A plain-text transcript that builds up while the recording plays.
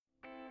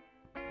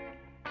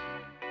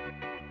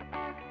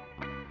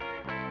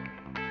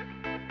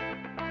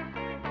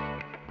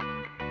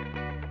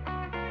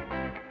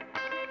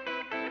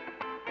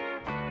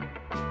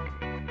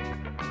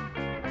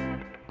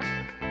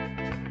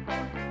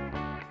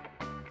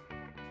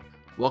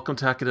Welcome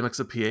to Academics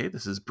of PA.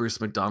 This is Bruce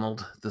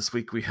McDonald. This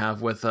week we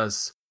have with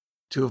us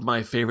two of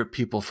my favorite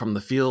people from the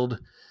field,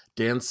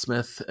 Dan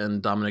Smith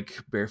and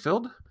Domonic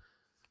Bearfield.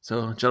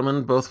 So,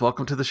 gentlemen, both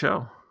welcome to the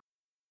show.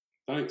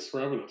 Thanks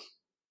for having us.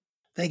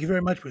 Thank you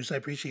very much, Bruce. I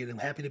appreciate it. I'm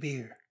happy to be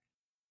here.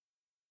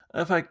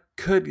 If I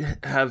could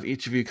have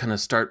each of you kind of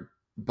start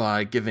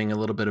by giving a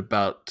little bit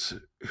about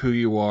who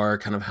you are,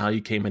 kind of how you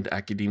came into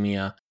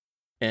academia,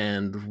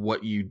 and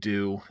what you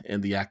do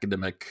in the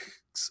academics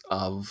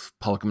of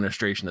public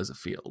administration as a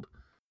field.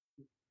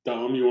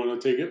 Dom, you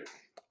want to take it?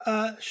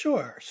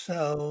 Sure.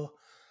 So,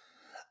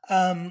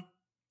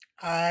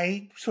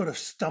 I sort of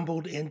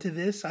stumbled into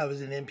this. I was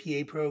in an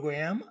MPA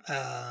program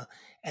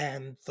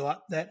and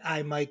thought that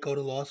I might go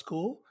to law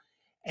school.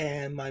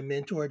 And my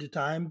mentor at the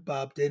time,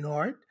 Bob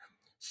Denhart,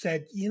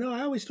 said,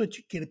 I always thought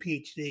you'd get a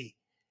PhD.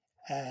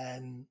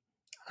 And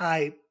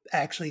I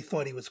actually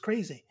thought he was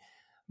crazy.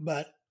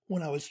 But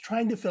when I was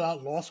trying to fill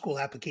out law school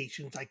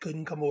applications, I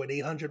couldn't come up with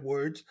 800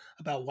 words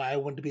about why I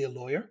wanted to be a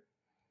lawyer.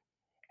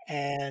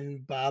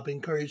 And Bob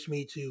encouraged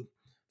me to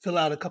fill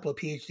out a couple of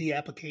PhD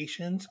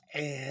applications,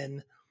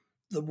 and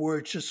the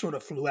words just sort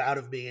of flew out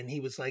of me. And he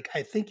was like,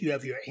 I think you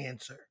have your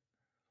answer.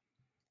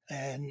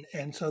 And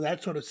so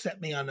that sort of set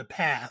me on the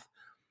path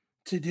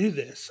to do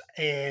this.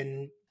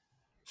 And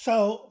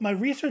so my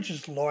research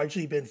has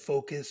largely been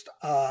focused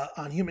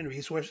on human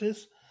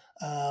resources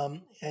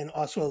and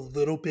also a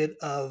little bit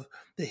of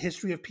the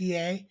history of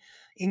PA.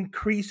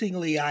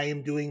 Increasingly, I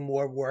am doing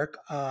more work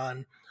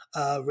on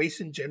race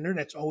and gender.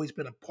 That's always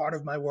been a part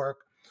of my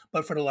work.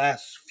 But for the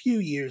last few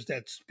years,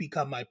 that's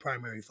become my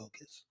primary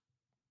focus.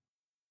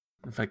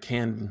 If I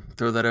can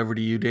throw that over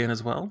to you, Dan,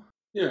 as well.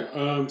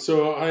 Yeah,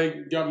 so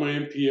I got my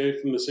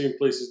MPA from the same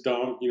place as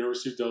Dom,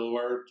 University of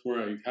Delaware, where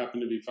I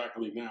happen to be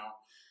faculty now.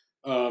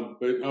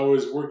 But I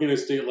was working in a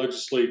state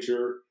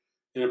legislature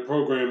in a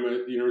program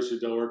at the University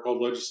of Delaware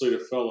called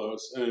Legislative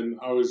Fellows, and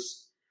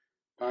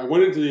I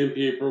went into the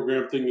MPA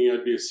program thinking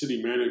I'd be a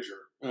city manager,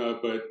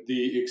 but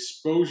the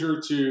exposure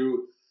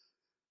to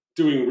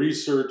doing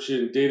research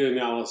and data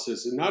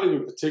analysis, and not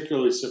even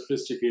particularly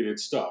sophisticated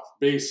stuff,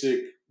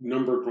 basic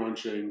number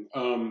crunching,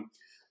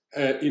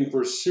 in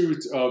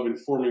pursuit of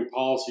informing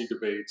policy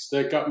debates,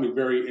 that got me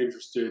very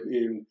interested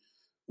in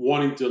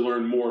wanting to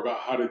learn more about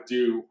how to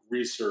do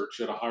research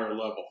at a higher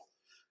level.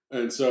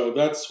 And so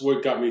that's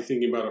what got me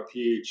thinking about a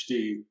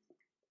PhD.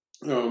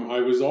 I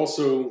was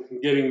also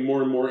getting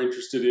more and more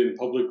interested in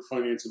public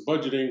finance and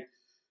budgeting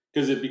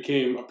because it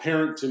became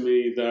apparent to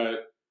me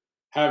that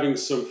having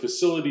some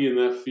facility in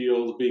that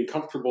field, being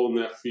comfortable in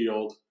that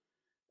field,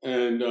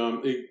 and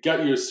it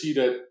got you a seat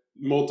at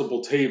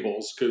multiple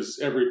tables because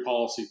every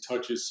policy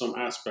touches some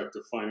aspect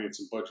of finance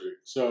and budgeting.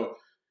 So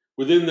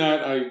within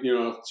that, I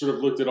sort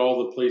of looked at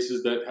all the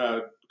places that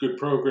had good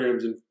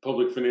programs in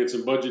public finance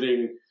and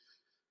budgeting.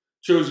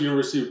 Chose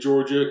University of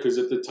Georgia because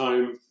at the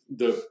time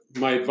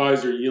my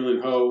advisor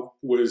Yilin Ho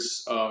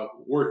was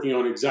working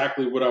on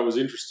exactly what I was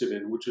interested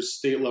in, which was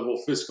state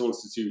level fiscal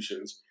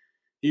institutions.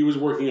 He was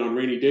working on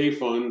rainy day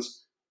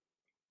funds,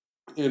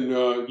 and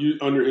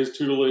under his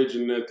tutelage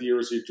and at the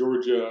University of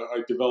Georgia,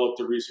 I developed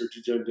a research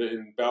agenda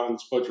in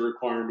balanced budget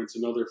requirements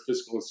and other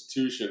fiscal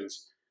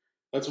institutions.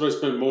 That's what I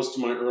spent most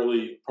of my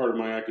early part of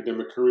my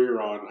academic career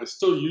on. I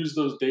still use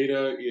those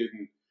data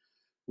in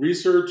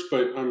research,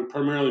 but I'm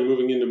primarily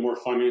moving into more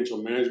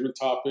financial management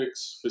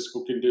topics,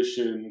 fiscal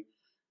condition,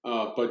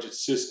 budget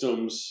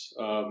systems.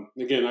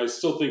 Again, I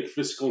still think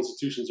fiscal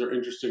institutions are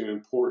interesting and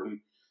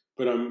important,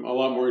 but I'm a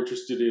lot more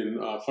interested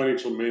in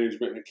financial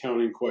management and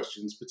accounting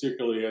questions,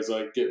 particularly as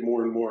I get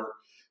more and more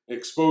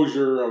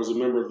exposure. I was a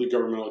member of the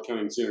Governmental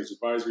Accounting Standards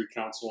Advisory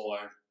Council.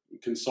 I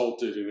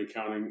consulted in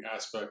accounting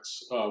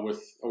aspects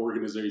with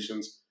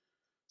organizations.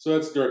 So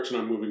that's the direction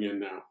I'm moving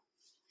in now.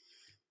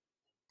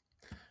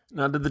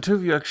 Now, did the two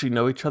of you actually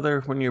know each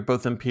other when you're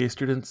both MPA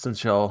students,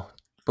 since y'all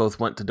both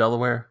went to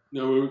Delaware?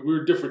 No, we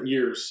were different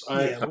years.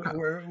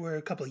 We're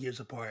a couple of years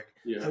apart.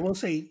 Yeah. I will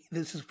say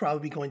this is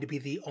probably going to be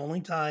the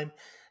only time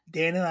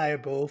Dan and I are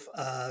both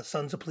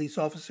sons of police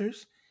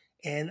officers,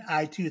 and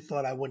I too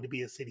thought I wanted to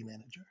be a city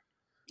manager.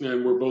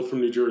 And we're both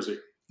from New Jersey.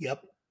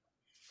 Yep.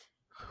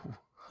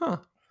 Huh.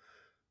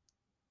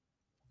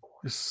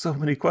 There's so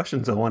many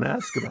questions I want to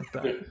ask about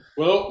that.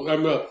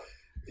 Well,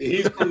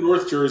 he's from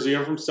North Jersey.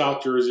 I'm from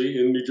South Jersey.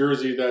 In New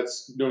Jersey,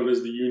 that's known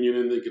as the Union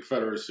and the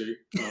Confederacy.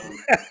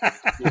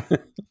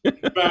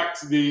 In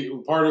fact, the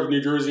part of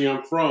New Jersey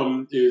I'm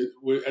from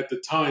at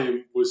the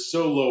time was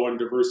so low on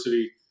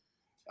diversity.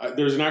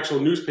 There's an actual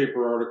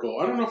newspaper article.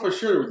 I don't know if I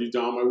shared it with you,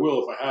 Dom. I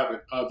will if I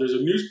haven't. There's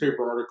a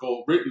newspaper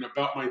article written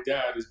about my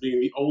dad as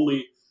being the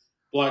only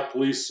black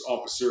police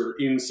officer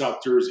in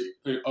South Jersey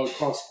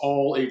across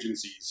all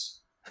agencies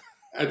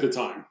at the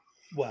time.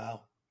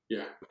 Wow.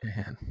 Yeah.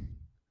 Man.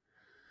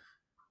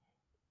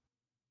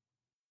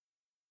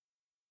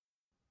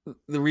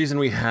 The reason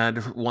we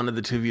had one of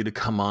the two of you to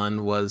come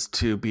on was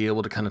to be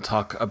able to kind of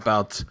talk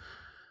about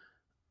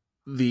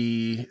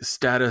the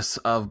status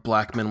of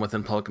black men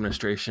within public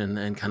administration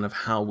and kind of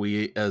how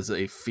we as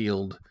a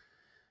field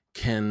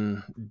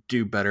can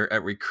do better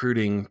at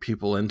recruiting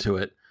people into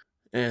it.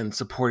 and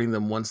supporting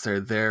them once they're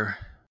there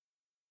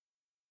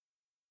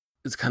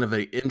is kind of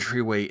an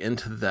entryway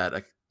into that.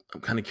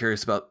 I'm kind of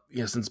curious about,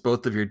 since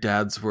both of your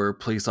dads were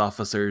police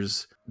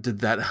officers, did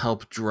that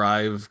help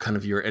drive kind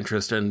of your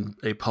interest in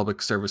a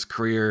public service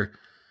career?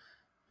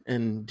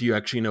 And do you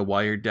actually know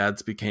why your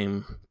dads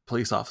became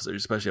police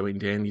officers? Especially, I mean,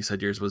 Dan, you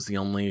said yours was the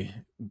only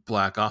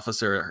black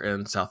officer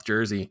in South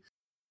Jersey.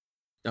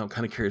 I'm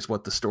kind of curious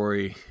what the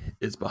story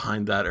is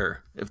behind that,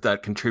 or if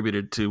that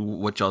contributed to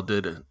what y'all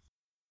did.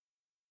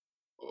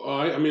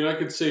 I mean, I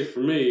could say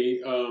for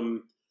me,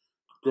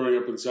 growing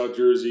up in South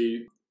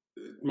Jersey,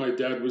 my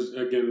dad was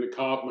again a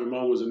cop. My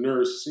mom was a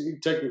nurse.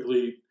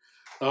 Technically,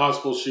 the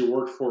hospital she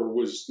worked for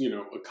was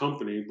a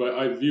company, but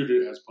I viewed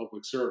it as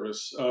public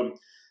service.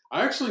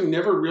 I actually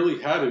never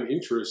really had an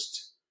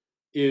interest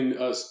in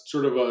a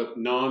sort of a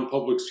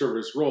non-public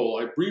service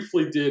role. I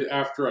briefly did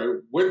after I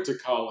went to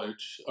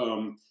college.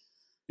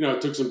 I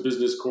took some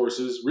business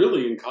courses.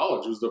 Really, in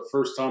college was the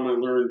first time I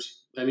learned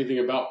anything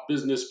about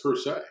business per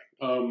se.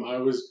 I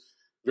was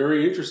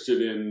very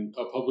interested in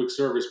public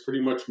service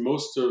pretty much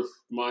most of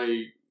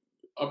my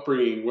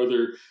upbringing.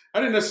 Whether I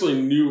didn't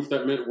necessarily knew if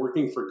that meant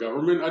working for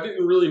government, I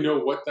didn't really know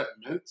what that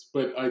meant,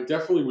 but I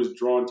definitely was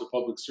drawn to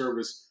public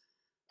service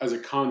as a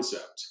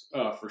concept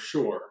for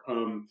sure.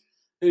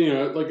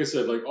 And like I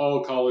said, like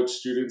all college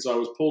students, I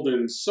was pulled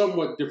in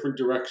somewhat different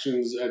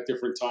directions at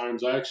different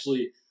times. I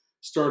actually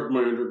started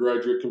my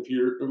undergraduate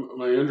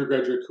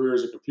career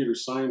as a computer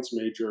science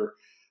major.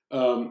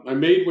 I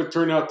made what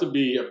turned out to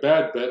be a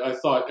bad bet. I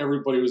thought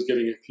everybody was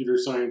getting a computer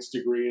science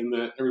degree and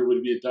that everybody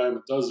would be a dime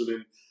a dozen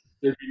and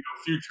there'd be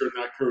no future in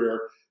that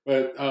career.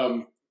 But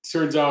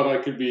turns out I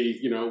could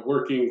be,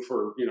 working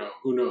for,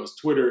 who knows,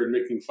 Twitter and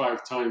making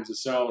 5 times the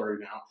salary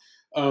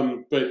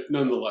now. But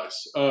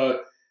nonetheless,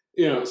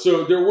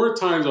 so there were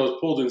times I was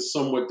pulled in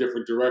somewhat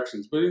different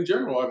directions. But in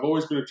general, I've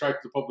always been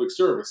attracted to public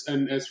service.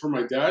 And as for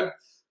my dad,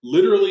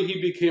 literally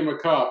he became a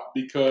cop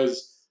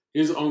because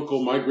his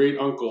uncle, my great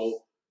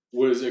uncle,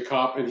 was a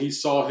cop and he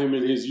saw him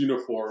in his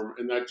uniform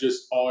and that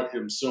just awed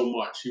him so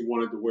much he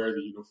wanted to wear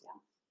the uniform.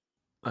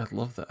 I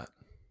love that.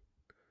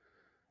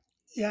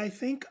 Yeah, I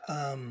think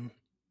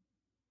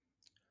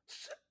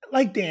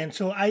like Dan,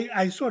 so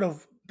I sort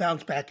of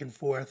bounce back and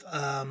forth.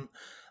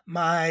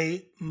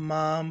 My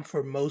mom,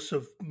 for most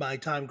of my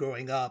time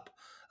growing up,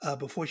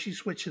 before she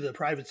switched to the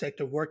private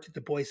sector, worked at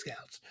the Boy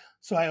Scouts.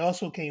 So I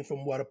also came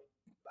from what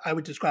I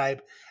would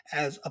describe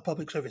as a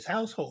public service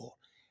household.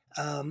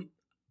 Um,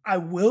 I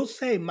will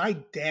say my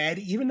dad,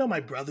 even though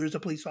my brother is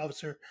a police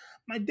officer,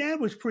 my dad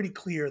was pretty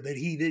clear that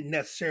he didn't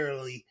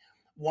necessarily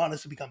want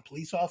us to become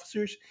police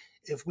officers.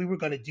 If we were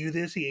going to do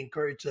this, he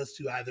encouraged us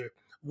to either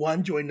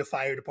one, join the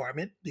fire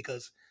department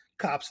because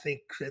cops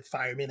think that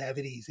firemen have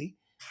it easy,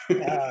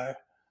 uh,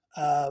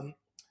 um,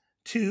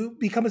 two,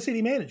 become a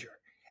city manager.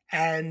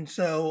 And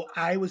so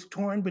I was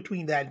torn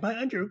between that. My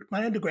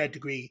undergrad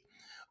degree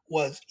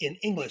was in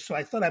English, so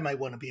I thought I might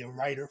want to be a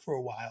writer for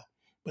a while,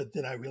 but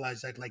then I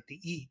realized I'd like to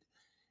eat.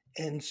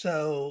 And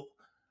so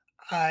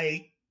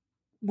I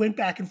went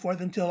back and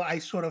forth until I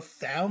sort of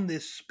found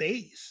this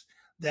space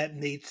that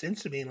made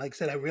sense to me. And like I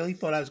said, I really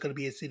thought I was going to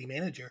be a city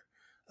manager.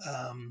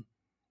 Um,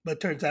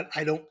 but turns out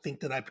I don't think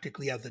that I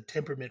particularly have the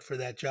temperament for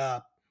that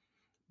job.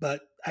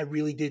 But I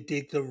really did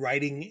dig the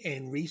writing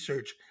and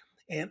research.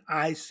 And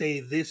I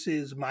say this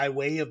is my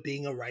way of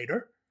being a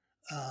writer.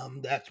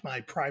 That's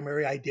my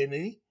primary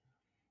identity.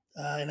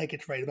 And I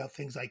get to write about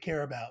things I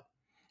care about.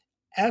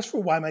 As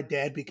for why my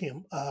dad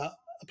became a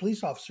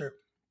police officer,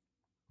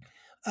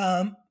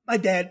 my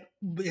dad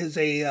is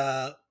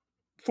a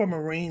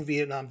former Marine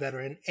Vietnam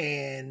veteran,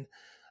 and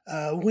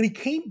when he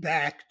came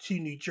back to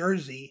New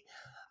Jersey,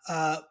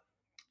 uh,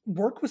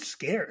 work was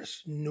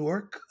scarce.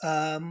 Newark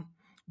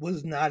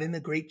was not in a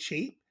great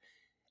shape,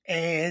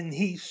 and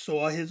he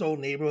saw his old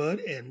neighborhood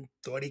and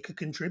thought he could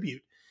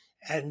contribute.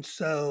 And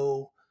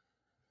so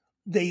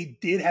they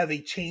did have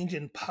a change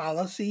in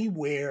policy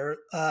where,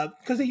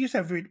 because they used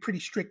to have pretty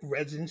strict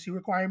residency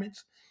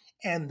requirements,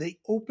 and they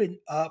opened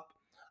up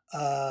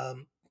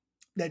um,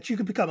 that you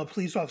could become a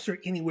police officer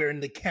anywhere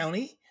in the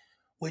county,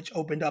 which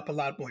opened up a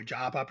lot more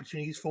job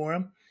opportunities for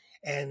him.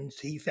 And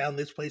he found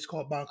this place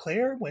called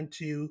Montclair, went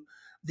to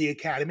the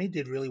academy,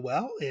 did really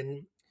well,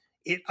 and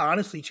it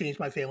honestly changed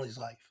my family's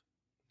life.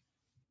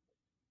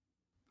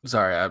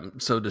 Sorry, I'm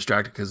so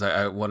distracted because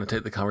I want to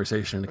take the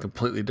conversation in a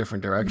completely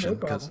different No direction.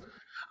 problem.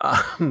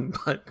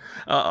 But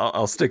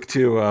I'll stick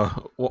to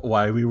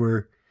why we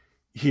were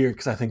here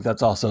because I think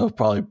that's also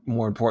probably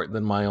more important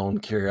than my own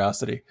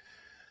curiosity.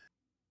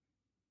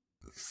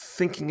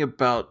 Thinking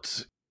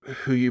about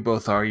who you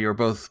both are, you're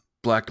both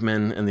black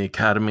men in the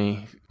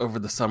academy. Over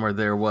the summer,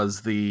 there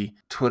was the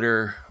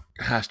Twitter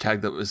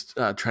hashtag that was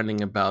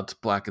trending about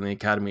black in the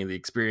academy, the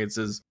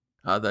experiences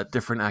that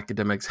different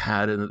academics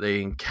had and that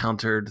they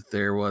encountered.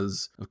 There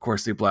was, of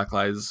course, the Black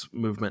Lives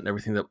Movement and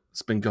everything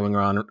that's been going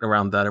on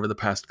around that over the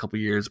past couple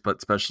of years, but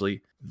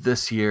especially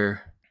this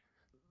year.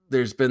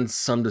 There's been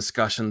some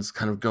discussions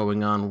kind of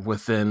going on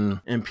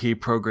within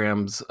MPA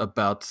programs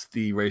about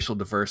the racial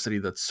diversity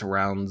that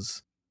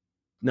surrounds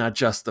not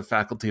just the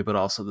faculty, but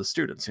also the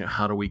students.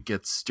 How do we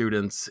get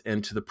students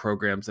into the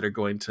programs that are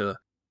going to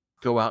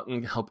go out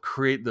and help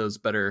create those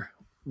better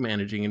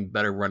managing and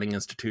better running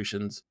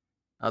institutions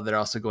that are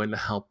also going to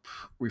help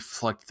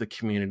reflect the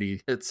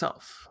community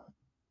itself.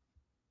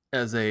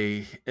 As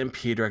a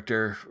MPA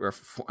director, or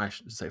I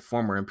should say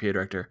former MPA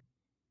director,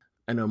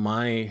 I know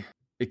my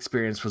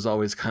experience was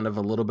always kind of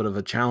a little bit of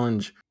a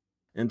challenge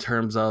in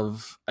terms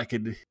of I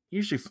could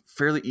usually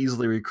fairly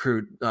easily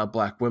recruit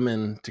Black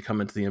women to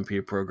come into the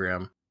MPA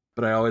program,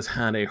 but I always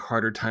had a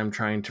harder time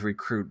trying to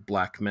recruit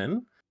Black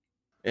men.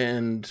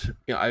 And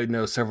I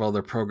know several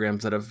other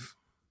programs that have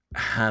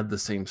had the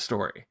same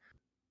story.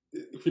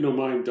 If you don't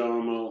mind,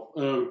 Dom,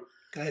 Go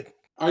ahead.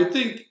 I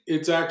think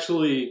it's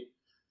actually,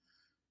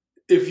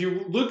 if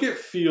you look at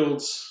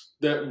fields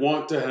that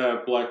want to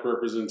have Black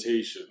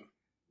representation,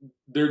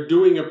 they're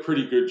doing a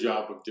pretty good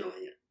job of doing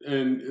it.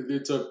 And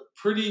it's a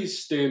pretty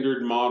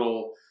standard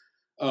model.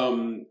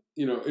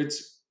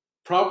 It's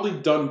probably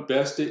done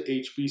best at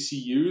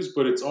HBCUs,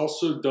 but it's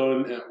also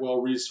done at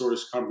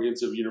well-resourced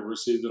comprehensive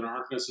universities that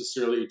aren't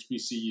necessarily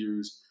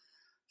HBCUs.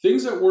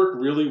 Things that work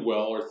really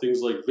well are things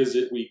like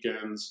visit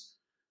weekends,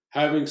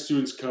 having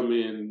students come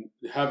in,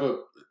 have a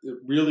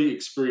really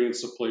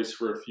experience a place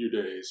for a few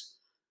days,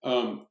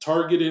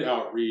 targeted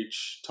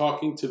outreach,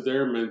 talking to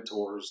their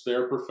mentors,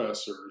 their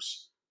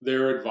professors,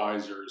 their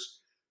advisors.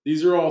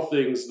 These are all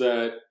things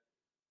that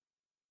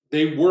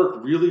they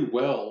work really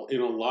well in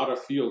a lot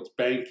of fields.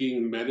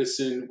 Banking,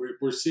 medicine.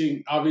 We're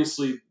seeing,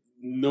 obviously,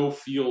 no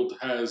field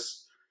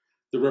has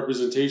the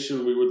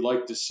representation we would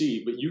like to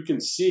see, but you can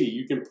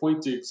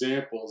point to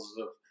examples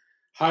of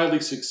highly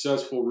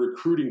successful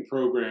recruiting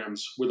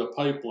programs with a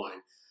pipeline.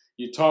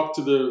 You talk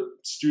to the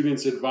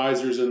students'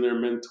 advisors and their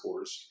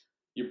mentors.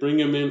 You bring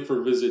them in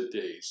for visit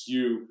days.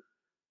 You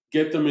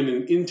get them in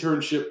an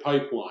internship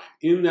pipeline.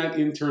 In that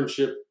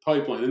internship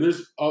pipeline, and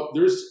there's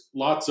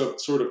lots of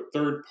sort of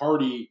third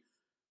party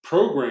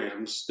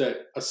programs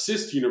that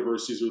assist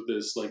universities with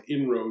this, like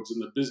Inroads in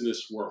the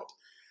business world.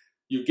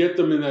 You get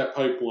them in that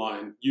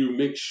pipeline. You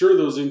make sure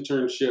those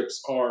internships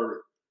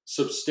are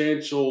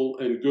substantial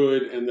and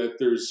good, and that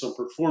there's some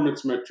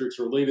performance metrics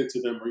related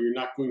to them, or you're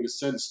not going to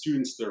send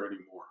students there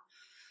anymore.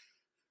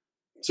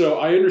 So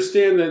I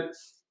understand that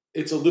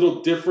it's a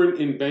little different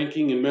in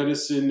banking and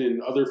medicine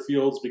and other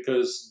fields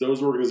because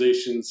those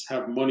organizations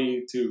have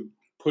money to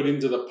put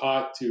into the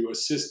pot to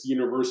assist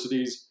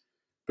universities.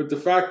 But the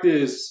fact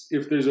is,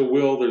 if there's a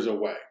will, there's a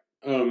way.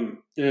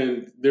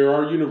 And there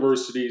are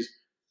universities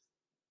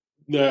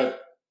that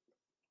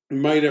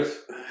might have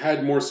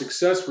had more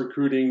success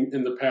recruiting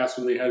in the past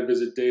when they had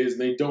visit days,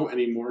 and they don't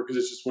anymore because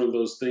it's just one of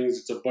those things.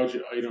 It's a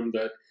budget item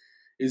that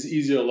is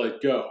easy to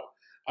let go.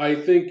 I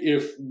think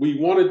if we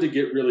wanted to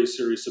get really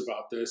serious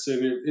about this,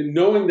 and in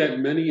knowing that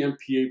many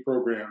MPA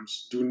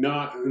programs do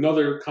not,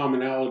 another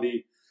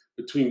commonality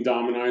between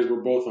Dom and I is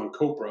we're both on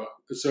COPRA,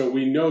 so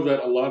we know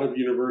that a lot of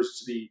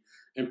university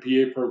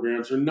MPA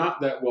programs are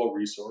not that well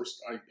resourced.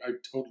 I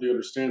totally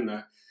understand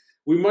that.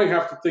 We might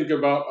have to think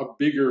about a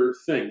bigger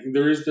thing.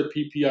 There is the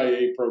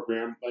PPIA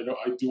program.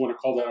 I do want to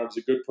call that out as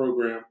a good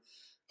program.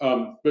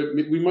 But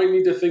we might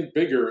need to think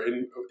bigger,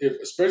 and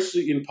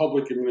especially in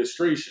public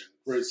administration,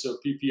 right? So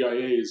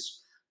PPIA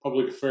is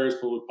public affairs,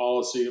 public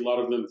policy. A lot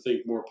of them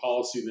think more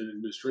policy than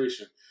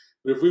administration.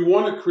 But if we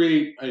want to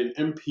create an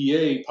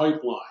MPA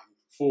pipeline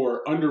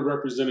for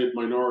underrepresented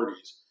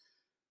minorities,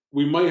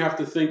 we might have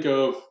to think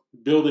of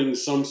building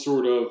some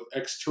sort of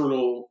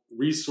external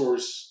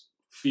resource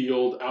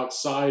field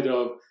outside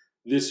of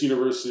this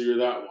university or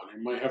that one.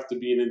 It might have to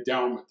be an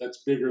endowment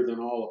that's bigger than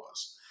all of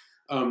us.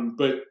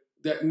 But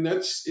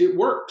that's it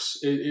works.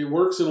 It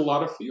works in a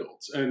lot of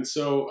fields, and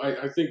so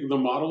I think the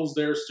model's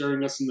there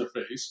staring us in the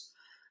face,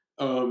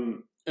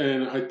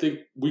 and I think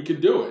we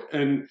could do it.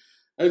 And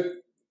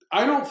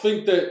I don't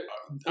think that.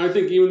 I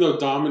think even though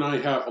Dom and I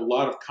have a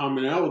lot of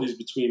commonalities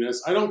between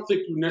us, I don't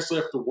think you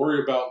necessarily have to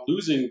worry about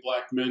losing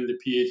Black men to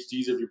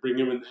PhDs if you bring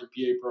them in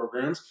MPA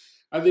programs.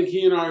 I think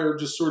he and I are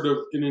just sort of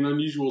in an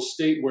unusual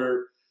state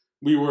where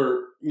we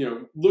were,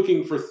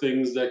 looking for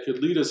things that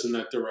could lead us in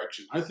that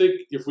direction. I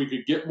think if we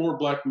could get more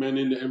Black men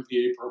into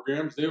MPA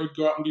programs, they would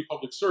go out and be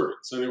public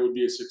servants, and it would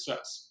be a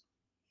success.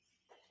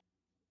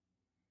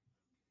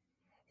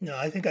 No,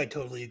 I think I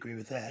totally agree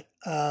with that.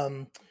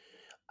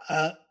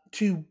 Uh,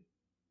 to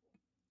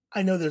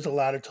I know there's a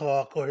lot of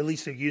talk, or at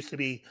least there used to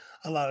be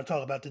a lot of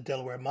talk about the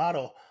Delaware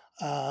model.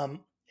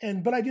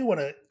 But I do want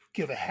to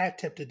give a hat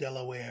tip to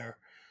Delaware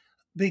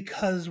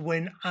because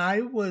when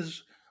I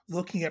was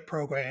looking at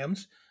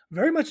programs,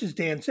 very much as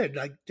Dan said,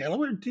 like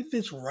Delaware did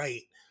this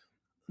right.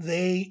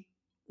 They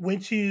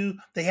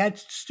they had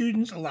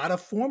students, a lot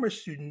of former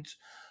students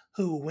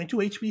who went to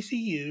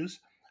HBCUs.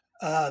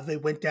 They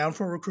went down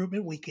for a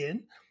recruitment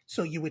weekend.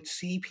 So you would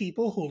see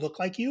people who look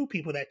like you,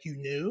 people that you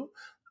knew,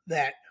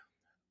 that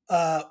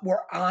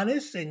were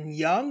honest and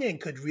young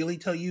and could really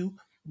tell you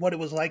what it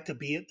was like to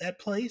be at that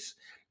place.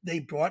 They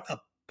brought a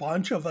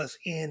bunch of us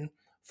in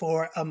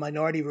for a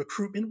minority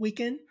recruitment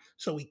weekend.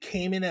 So we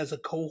came in as a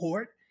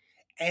cohort.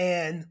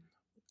 And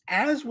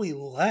as we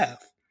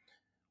left,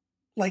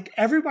 like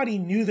everybody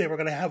knew they were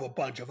going to have a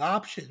bunch of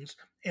options,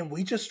 and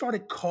we just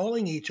started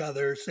calling each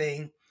other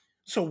saying,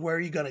 "So where are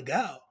you going to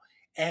go?"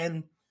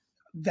 And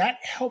that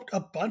helped a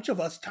bunch of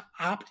us to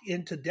opt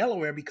into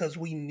Delaware because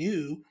we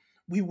knew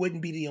we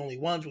wouldn't be the only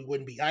ones, we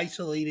wouldn't be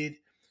isolated.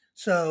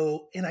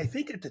 So, and I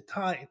think at the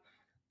time,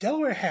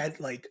 Delaware had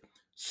like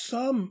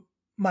some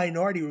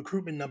minority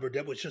recruitment number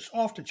that was just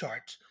off the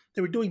charts.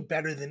 They were doing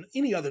better than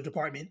any other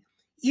department,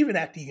 even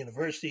at the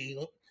university,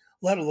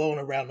 let alone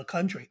around the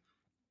country.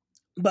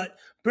 But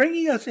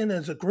bringing us in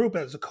as a group,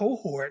 as a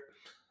cohort,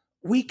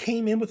 we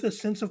came in with a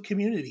sense of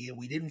community and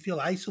we didn't feel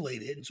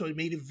isolated. And so it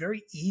made it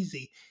very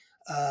easy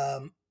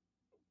um,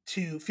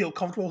 to feel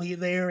comfortable here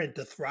there and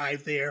to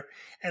thrive there.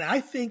 And I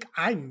think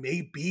I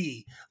may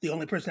be the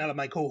only person out of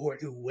my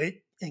cohort who went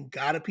and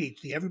got a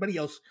PhD. Everybody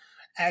else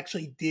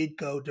actually did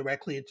go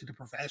directly into the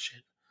profession.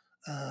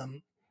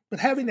 Um, but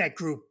having that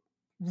group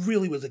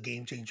really was a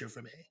game changer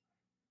for me.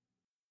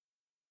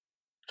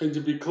 And to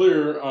be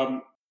clear,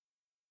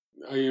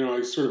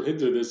 I sort of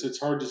hinted at this. It's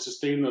hard to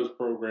sustain those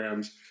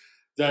programs.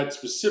 That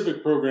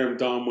specific program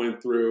Dom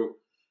went through,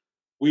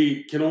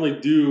 we can only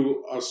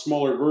do a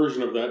smaller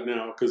version of that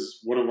now because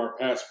one of our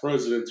past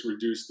presidents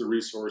reduced the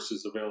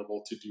resources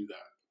available to do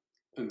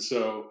that. And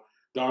so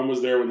Dom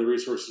was there when the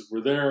resources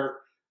were there.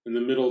 In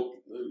the middle,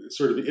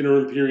 sort of the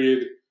interim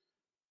period,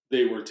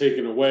 they were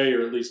taken away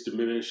or at least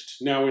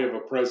diminished. Now we have a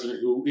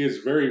president who is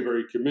very,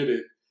 very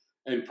committed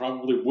and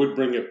probably would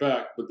bring it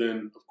back. But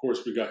then, of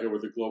course, we got hit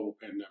with a global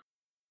pandemic.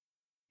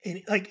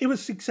 And like it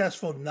was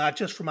successful not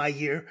just for my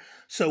year.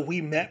 So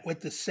we met with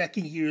the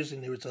second years,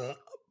 and there was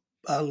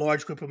a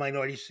large group of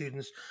minority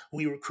students.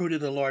 We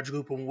recruited a large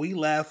group when we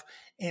left,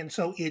 and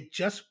so it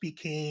just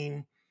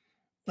became,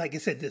 like I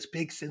said, this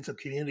big sense of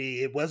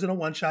community. It wasn't a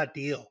one shot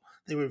deal.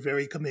 They were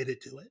very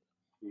committed to it.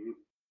 Mhm.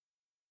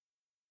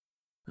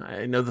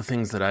 I know the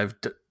things that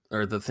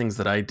or the things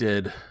that I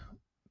did.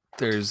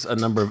 There's a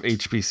number of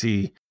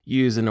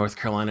HBCUs in North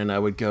Carolina, and I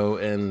would go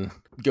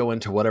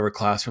into whatever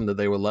classroom that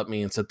they would let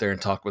me and sit there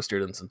and talk with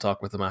students and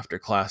talk with them after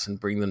class and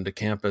bring them to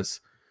campus.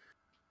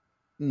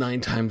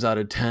 9 times out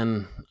of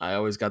 10, I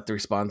always got the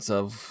response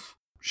of,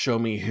 show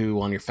me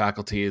who on your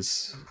faculty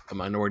is a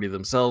minority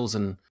themselves.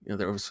 And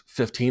there was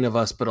 15 of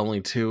us, but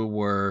only 2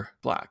 were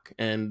Black.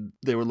 And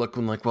they were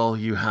looking like, well,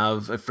 you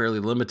have a fairly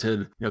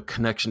limited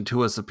connection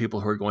to us of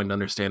people who are going to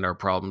understand our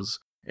problems.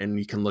 And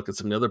you can look at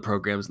some of the other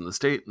programs in the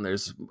state, and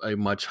there's a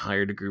much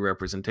higher degree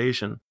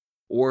representation.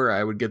 Or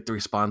I would get the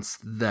response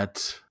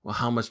that, well,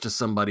 how much does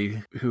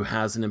somebody who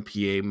has an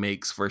MPA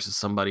makes versus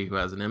somebody who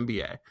has an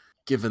MBA?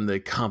 Given the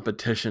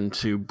competition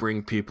to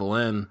bring people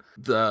in,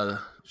 the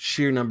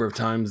sheer number of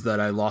times that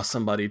I lost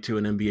somebody to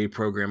an MBA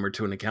program or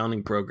to an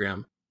accounting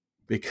program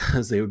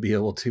because they would be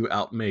able to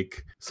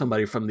outmake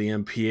somebody from the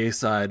MPA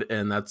side,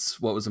 and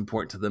that's what was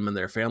important to them and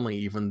their family,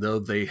 even though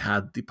they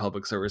had the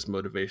public service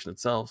motivation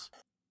itself.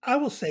 I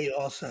will say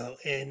also,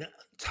 and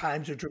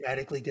times are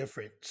dramatically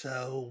different.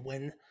 So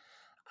when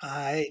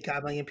I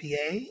got my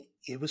MPA,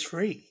 it was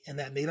free, and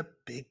that made a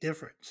big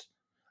difference.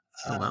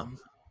 Oh, wow. Um,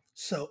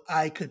 so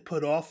I could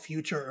put off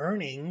future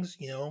earnings,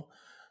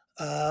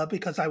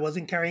 because I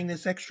wasn't carrying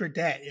this extra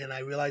debt. And I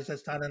realized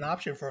that's not an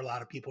option for a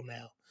lot of people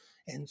now.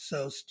 And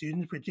so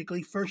students,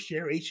 particularly first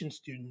generation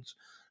students,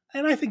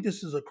 and I think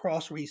this is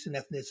across race and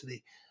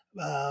ethnicity,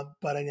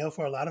 but I know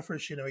for a lot of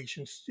first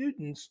generation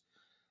students,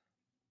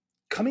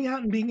 coming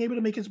out and being able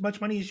to make as much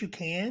money as you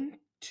can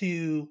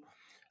to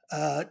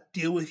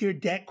deal with your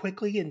debt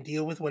quickly and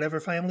deal with whatever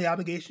family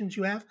obligations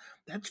you have,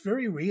 that's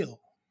very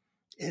real.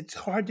 It's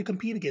hard to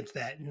compete against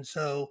that. And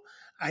so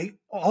I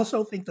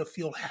also think the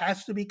field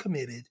has to be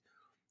committed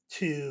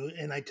to,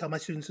 and I tell my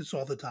students this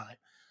all the time,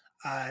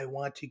 I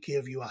want to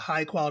give you a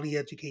high quality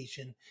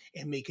education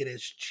and make it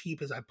as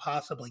cheap as I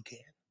possibly can,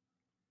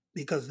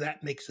 because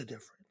that makes a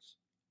difference.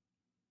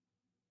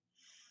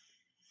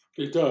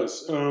 It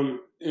does. And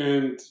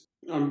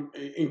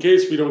in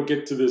case we don't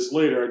get to this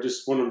later, I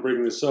just want to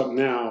bring this up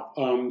now.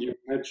 You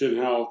mentioned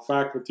how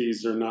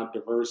faculties are not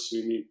diverse.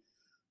 I mean,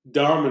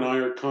 Dom and I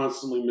are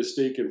constantly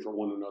mistaken for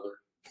one another.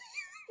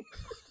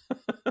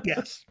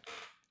 Yes.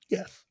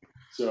 Yes.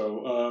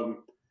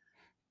 So,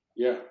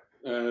 yeah.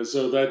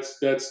 So that's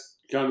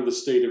kind of the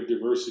state of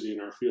diversity in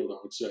our field, I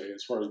would say,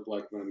 as far as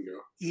Black men go.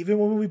 Even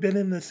when we've been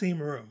in the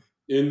same room.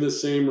 In the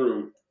same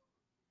room.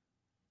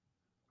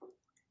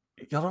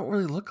 Y'all don't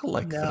really look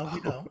alike, No,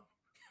 though.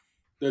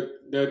 we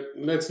don't.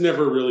 That's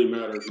never really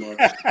mattered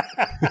much.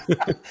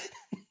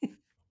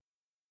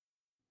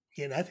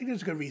 Yeah, and I think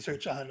there's good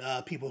research on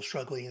people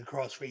struggling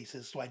across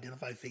races to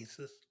identify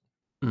faces.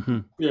 Mm-hmm.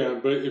 Yeah,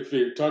 but if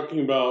you're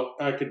talking about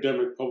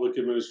academic public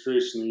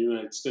administration in the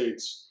United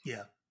States,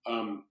 Yeah.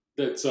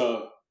 that's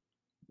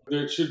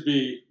there should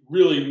be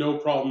really no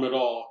problem at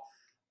all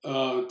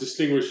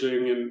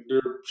distinguishing, and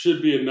there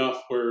should be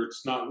enough where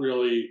it's not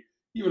really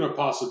even a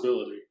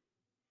possibility.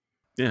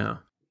 Yeah.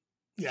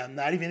 Yeah, I'm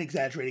not even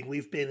exaggerating.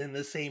 We've been in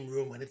the same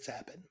room when it's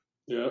happened.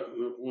 Yeah,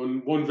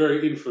 one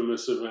very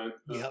infamous event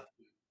Yep.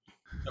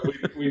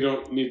 that we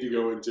don't need to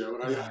go into.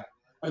 No.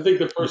 I think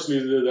the person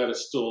who did that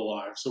is still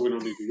alive, so we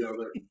don't need to go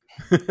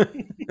there.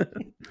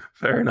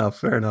 Fair enough.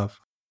 Fair enough.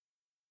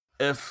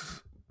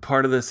 If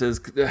part of this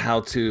is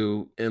how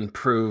to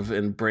improve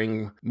and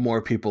bring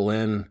more people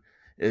in,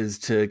 is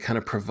to kind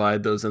of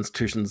provide those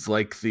institutions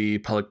like the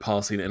public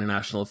policy and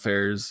international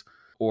affairs,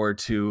 or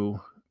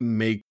to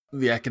make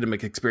the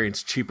academic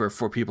experience cheaper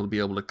for people to be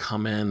able to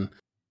come in.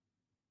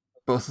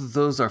 Both of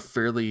those are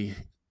fairly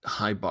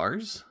high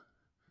bars.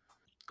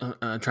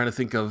 I'm trying to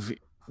think of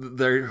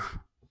there.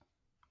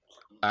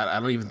 I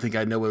don't even think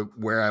I know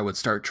where I would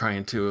start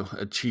trying to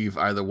achieve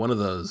either one of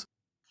those.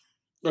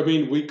 I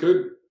mean, we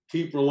could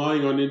keep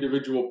relying on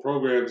individual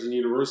programs and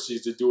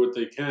universities to do what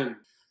they can,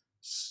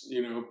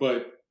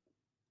 but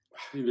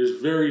I mean, there's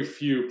very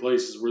few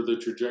places where the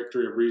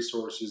trajectory of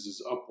resources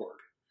is upward.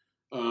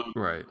 Um,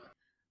 Right.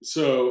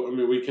 so, I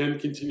mean, we can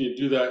continue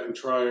to do that and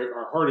try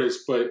our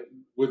hardest, but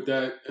with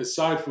that,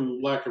 aside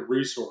from lack of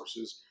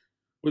resources,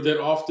 what that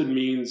often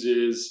means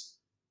is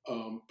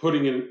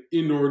putting an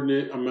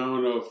inordinate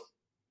amount of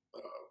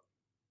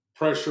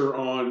pressure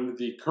on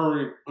the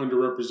current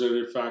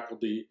underrepresented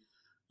faculty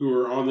who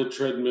are on the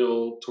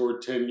treadmill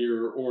toward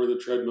tenure or the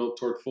treadmill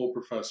toward full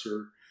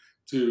professor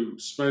to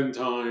spend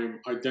time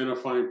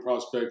identifying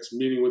prospects,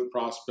 meeting with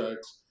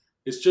prospects.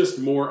 It's just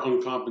more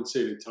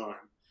uncompensated time,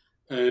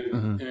 and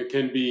Mm-hmm. it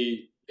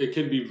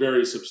can be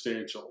very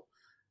substantial.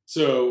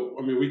 So,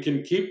 I mean, we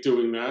can keep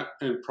doing that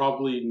and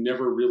probably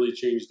never really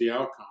change the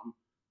outcome,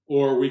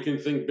 or we can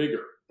think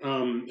bigger.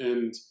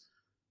 And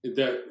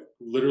that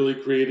literally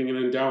creating an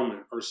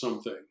endowment or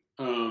something.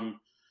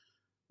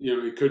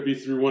 It could be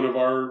through one of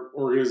our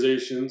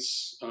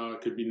organizations.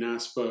 It could be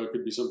NASPA. It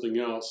could be something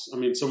else. I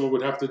mean, someone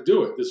would have to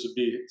do it. This would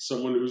be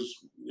someone who's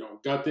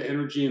got the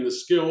energy and the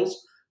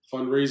skills.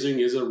 Fundraising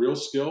is a real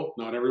skill.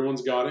 Not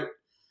everyone's got it.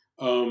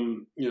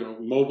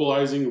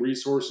 Mobilizing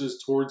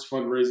resources towards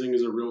fundraising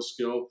is a real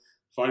skill.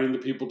 Finding the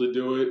people to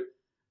do it.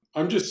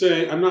 I'm just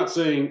saying. I'm not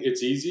saying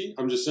it's easy.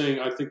 I'm just saying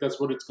I think that's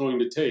what it's going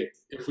to take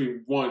if we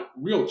want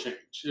real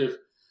change.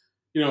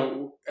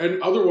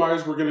 And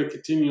otherwise we're going to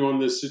continue on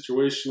this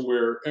situation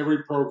where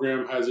every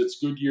program has its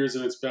good years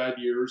and its bad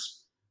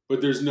years,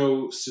 but there's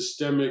no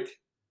systemic,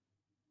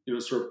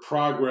 sort of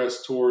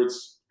progress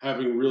towards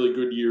having really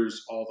good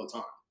years all the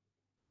time.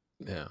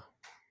 Yeah.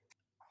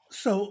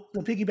 So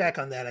to piggyback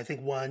on that, I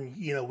think one,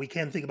 we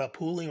can think about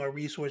pooling our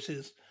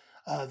resources.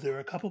 There are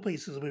a couple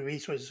places where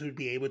resources would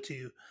be able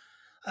to,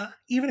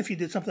 even if you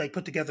did something like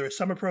put together a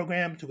summer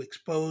program to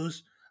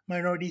expose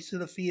minorities to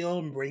the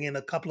field and bring in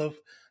a couple of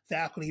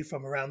faculty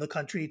from around the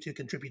country to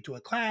contribute to a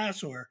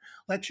class or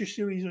lecture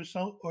series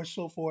or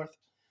so forth.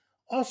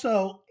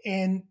 Also,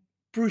 and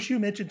Bruce, you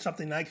mentioned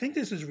something, and I think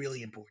this is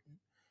really important.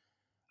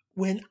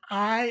 When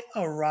I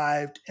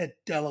arrived at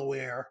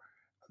Delaware,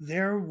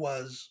 there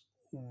was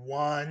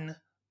one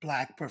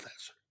black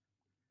professor,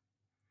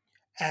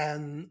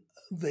 and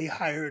they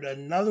hired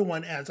another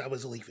one as I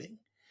was leaving.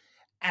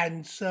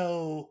 And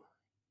so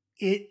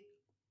it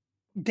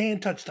Dan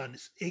touched on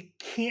this. It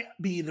can't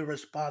be the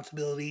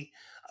responsibility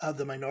of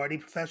the minority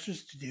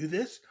professors to do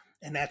this,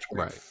 and that's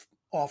where Right. it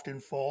often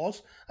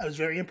falls. I was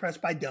very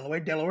impressed by Delaware.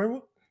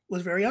 Delaware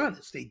was very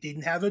honest. They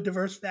didn't have a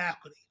diverse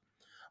faculty,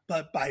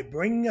 but by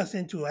bringing us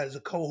into as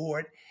a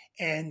cohort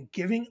and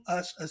giving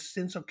us a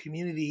sense of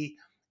community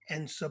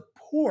and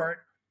support,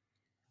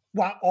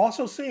 while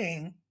also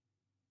saying,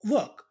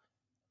 "Look,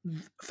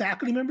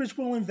 faculty members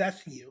will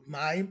invest in you."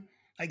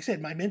 Like I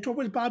said, my mentor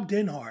was Bob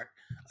Denhart.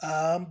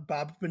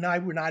 Bob and I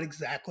were not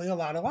exactly a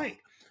lot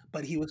alike,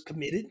 but he was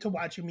committed to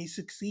watching me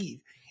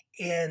succeed,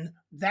 and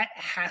that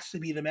has to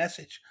be the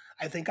message.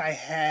 I think I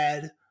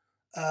had,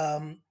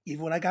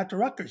 even when I got to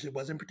Rutgers, it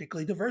wasn't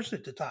particularly diverse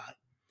at the time,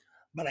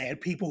 but I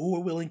had people who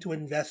were willing to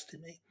invest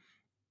in me.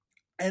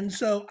 And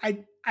so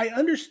I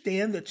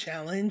understand the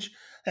challenge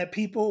that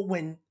people,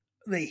 when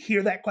they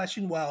hear that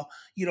question, well,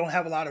 you don't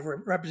have a lot of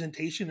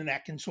representation and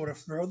that can sort of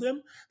throw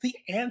them. The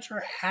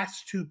answer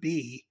has to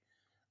be,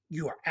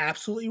 you are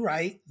absolutely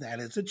right. That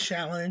is a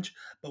challenge,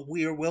 but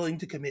we are willing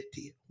to commit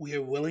to you. We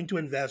are willing to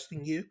invest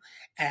in you,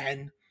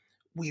 and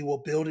we will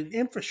build an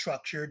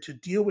infrastructure to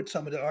deal with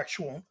some of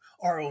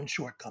our own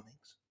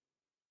shortcomings.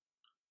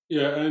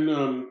 Yeah,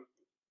 and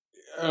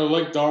I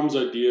like Dom's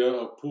idea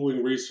of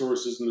pooling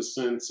resources in the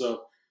sense of,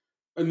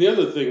 and the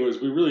other thing was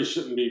we really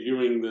shouldn't be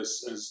viewing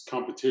this as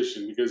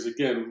competition because,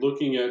 again,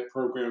 looking at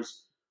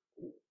programs,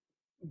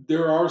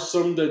 there are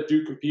some that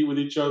do compete with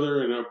each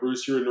other. And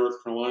Bruce, you're in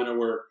North Carolina,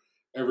 where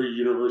every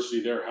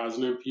university there has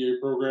an MPA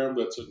program.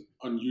 That's an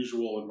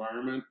unusual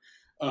environment.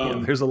 Yeah,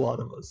 Um, there's a lot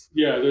of us.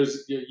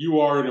 you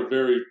are in a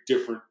very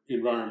different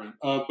environment.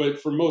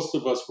 But for most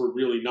of us, we're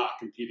really not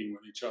competing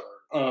with each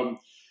other.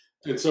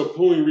 And so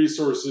pooling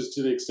resources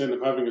to the extent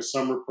of having a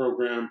summer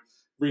program,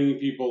 bringing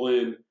people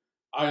in,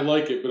 I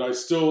like it, but I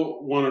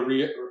still want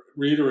to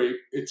reiterate,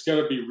 it's got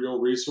to be real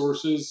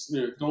resources.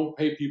 Don't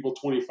pay people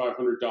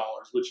 $2,500,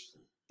 which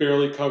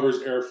barely covers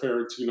airfare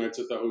and 2 nights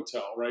at the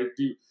hotel, right?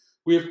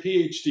 We have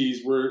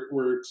PhDs,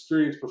 we're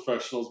experienced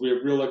professionals, we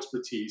have real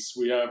expertise,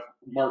 we have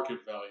market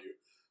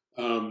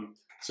value.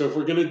 So if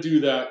we're going to do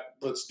that,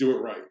 let's do it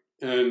right.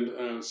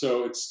 and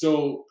so it's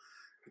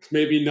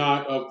maybe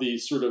not of the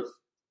sort of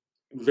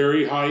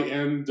very high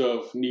end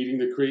of needing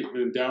to create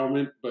an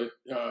endowment, but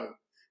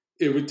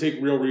it would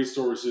take real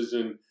resources,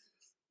 and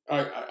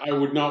I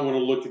would not want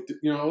to look at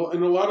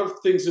and a lot of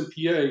things in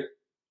PA,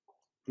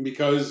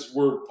 because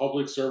we're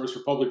public service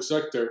or public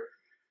sector.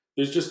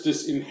 There's just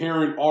this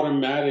inherent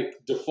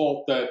automatic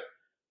default that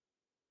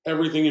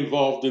everything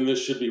involved in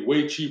this should be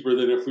way cheaper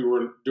than if we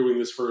were doing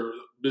this for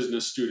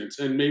business students.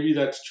 And maybe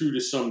that's true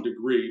to some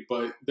degree,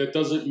 but that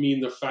doesn't mean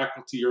the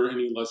faculty are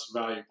any less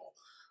valuable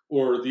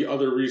or the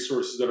other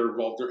resources that are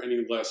involved are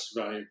any less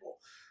valuable.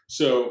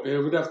 So it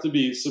would have to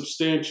be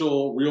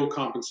substantial, real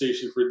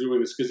compensation for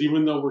doing this, because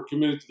even though we're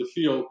committed to the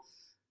field,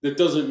 that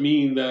doesn't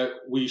mean that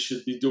we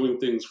should be doing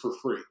things for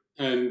free.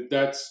 And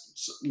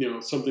that's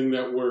something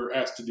that we're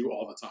asked to do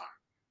all the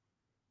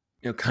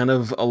time. Kind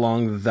of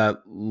along that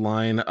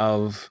line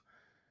of,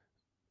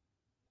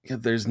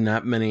 there's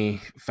not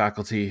many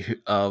faculty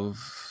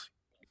of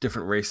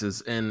different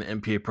races in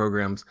MPA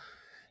programs,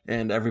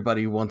 and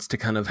everybody wants to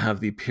kind of have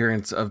the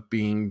appearance of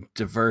being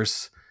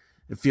diverse.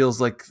 It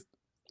feels like,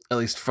 at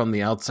least from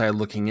the outside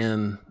looking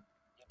in,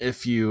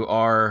 if you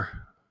are,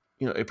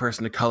 a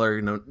person of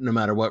color, no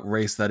matter what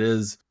race that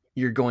is,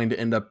 you're going to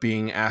end up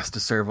being asked to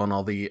serve on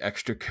all the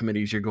extra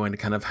committees. You're going to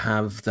kind of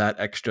have that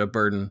extra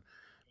burden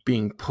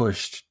being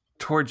pushed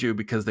towards you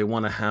because they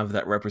want to have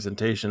that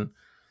representation.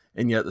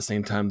 And yet at the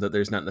same time that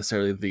there's not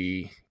necessarily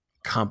the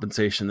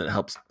compensation that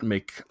helps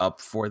make up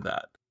for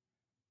that.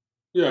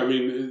 Yeah, I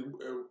mean,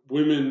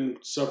 women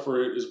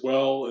suffer it as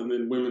well, and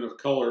then women of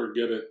color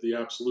get it the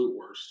absolute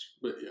worst.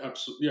 But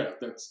absolutely, yeah,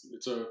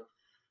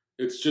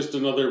 it's just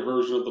another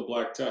version of the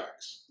black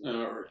tax.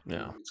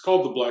 Yeah. It's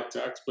called the black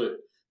tax, but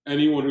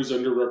anyone who's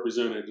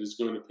underrepresented is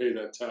going to pay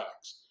that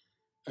tax.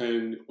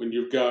 And when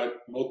you've got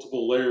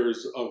multiple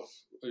layers of,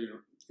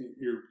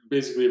 you're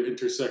basically of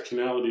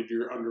intersectionality to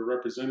your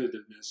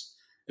underrepresentativeness,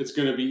 it's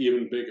going to be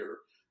even bigger.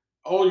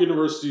 All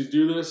universities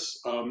do this.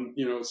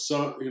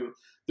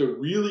 The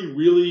really,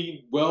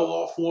 really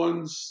well-off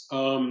ones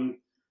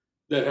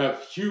that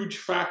have huge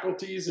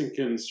faculties and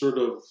can sort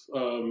of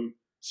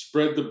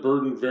spread the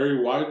burden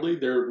very widely,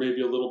 they're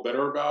maybe a little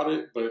better about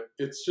it, but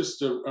it's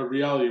just a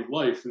reality of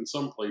life in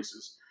some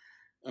places.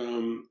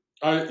 And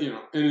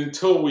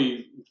until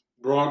we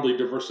broadly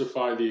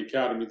diversify the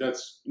academy,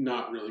 that's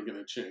not really going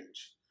to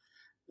change.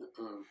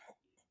 Um,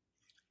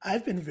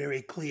 I've been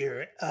very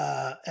clear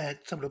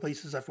at some of the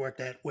places I've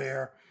worked at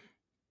where,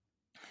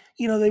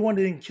 they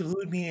wanted to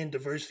include me in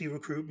diversity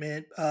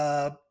recruitment,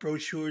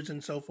 brochures,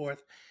 and so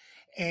forth.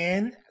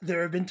 And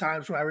there have been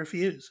times where I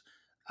refuse.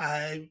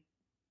 I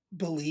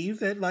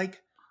believe that,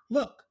 like,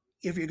 look,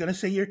 if you're going to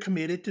say you're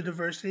committed to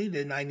diversity,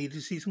 then I need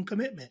to see some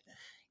commitment.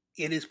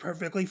 It is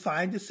perfectly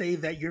fine to say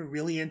that you're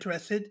really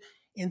interested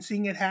in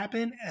seeing it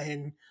happen,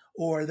 and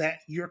or that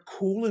you're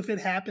cool if it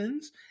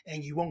happens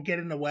and you won't get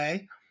in the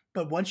way.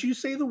 But once you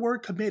say the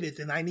word committed,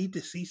 then I need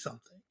to see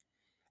something.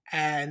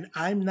 And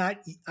I'm not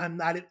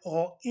at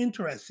all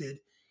interested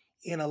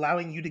in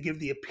allowing you to give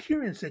the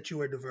appearance that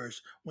you are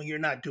diverse when you're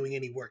not doing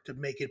any work to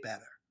make it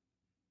better.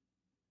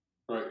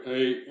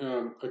 right,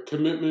 a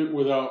commitment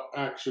without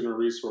action or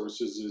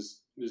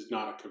resources is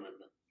not a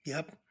commitment.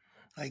 Yep.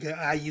 Like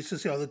I used to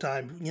say all the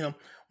time,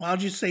 why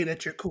don't you say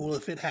that you're cool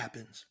if it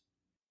happens?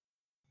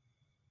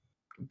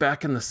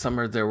 Back in the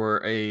summer, there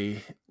were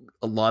a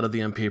lot of the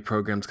MPA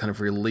programs kind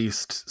of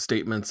released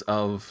statements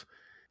of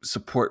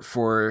support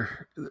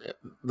for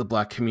the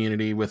Black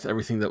community with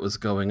everything that was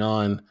going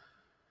on.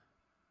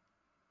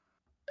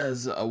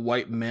 As a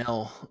white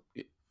male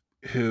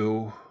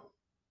who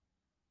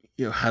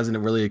hasn't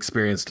really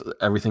experienced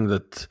everything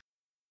that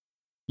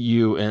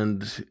you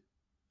and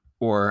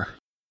or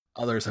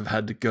others have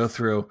had to go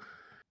through,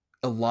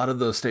 a lot of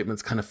those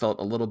statements kind of felt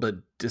a little bit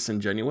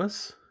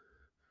disingenuous.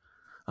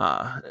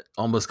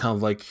 Almost kind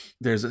of like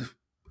there's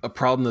a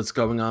problem that's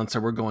going on, so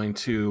we're going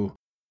to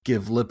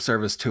give lip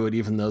service to it,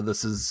 even though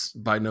this is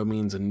by no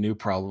means a new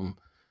problem.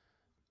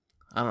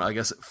 I don't know. I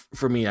guess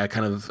for me, I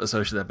kind of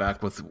associate that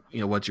back with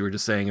what you were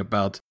just saying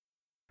about,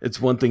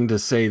 it's one thing to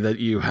say that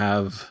you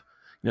have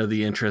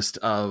the interest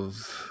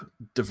of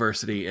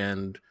diversity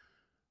and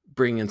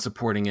bringing and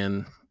supporting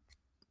in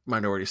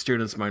minority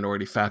students,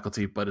 minority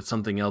faculty, but it's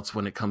something else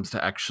when it comes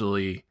to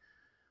actually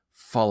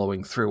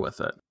following through with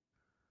it.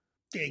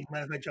 Dang,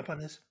 mind if I jump on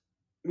this?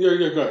 Yeah,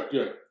 yeah, go ahead.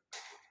 Yeah.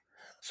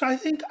 So I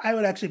think I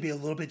would actually be a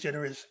little bit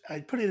generous.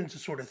 I'd put it into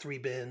sort of three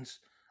bins.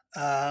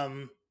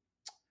 Um,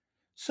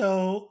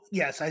 so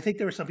yes, I think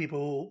there were some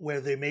people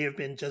where they may have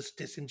been just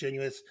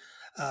disingenuous.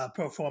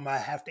 Pro forma, I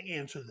have to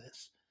answer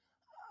this.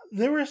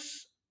 There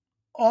was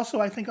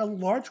also, I think, a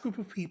large group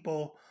of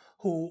people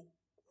who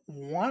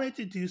wanted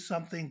to do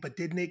something but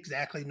didn't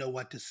exactly know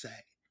what to say,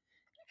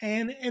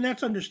 and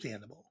that's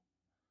understandable.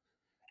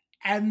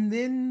 And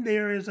then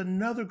there is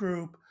another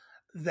group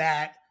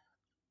that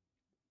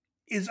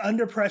is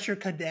under pressure,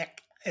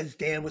 connect, as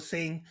Dan was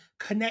saying,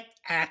 connect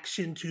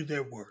action to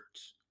their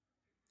words.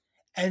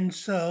 And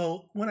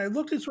so when I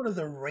looked at sort of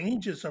the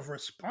ranges of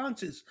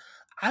responses,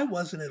 I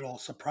wasn't at all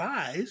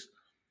surprised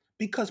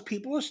because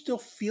people are still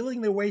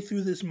feeling their way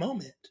through this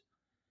moment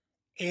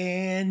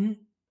and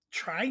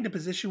trying to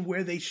position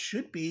where they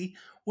should be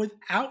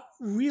without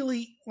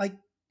really, like,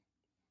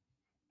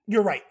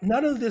 you're right,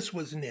 none of this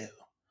was new,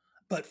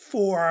 but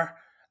for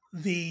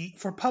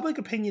public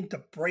opinion to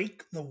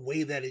break the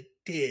way that it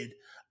did,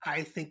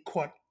 I think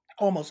caught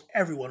almost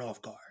everyone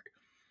off guard.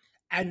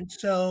 And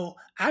so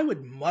I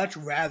would much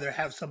rather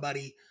have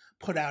somebody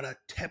put out a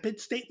tepid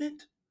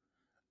statement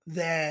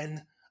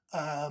than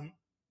um,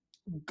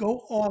 go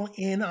all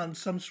in on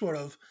some sort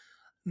of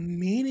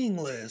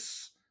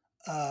meaningless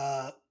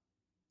uh,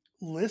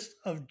 list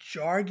of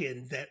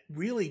jargon that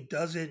really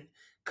doesn't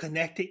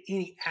connect to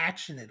any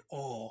action at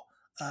all.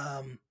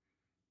 Um,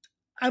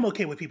 I'm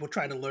okay with people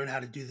trying to learn how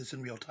to do this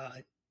in real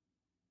time.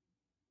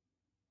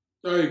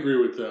 I agree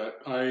with that.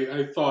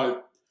 I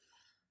thought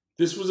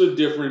this was a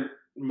different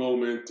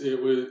moment.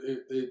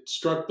 It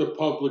struck the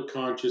public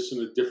conscious in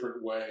a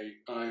different way.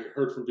 I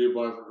heard from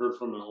people I haven't heard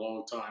from in a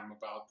long time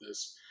about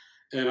this,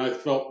 and I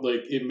felt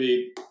like it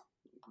made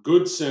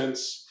good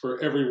sense for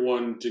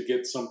everyone to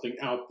get something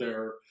out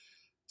there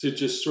to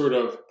just sort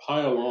of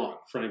pile on.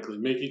 Frankly,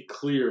 make it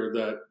clear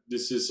that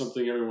this is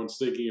something everyone's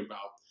thinking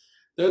about.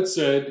 That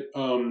said,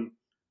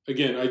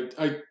 again,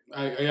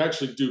 I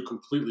actually do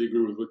completely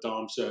agree with what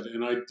Dom said,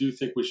 and I do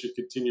think we should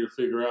continue to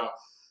figure out.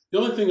 The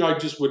only thing I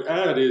just would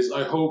add is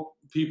I hope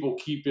people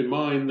keep in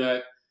mind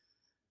that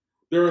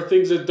there are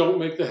things that don't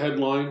make the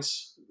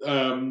headlines,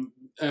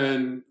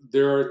 and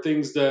there are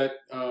things that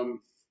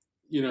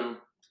you know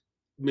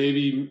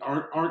maybe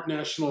aren't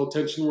national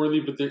attention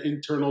worthy, but they're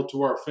internal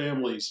to our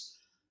families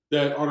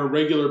that on a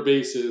regular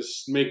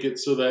basis make it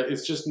so that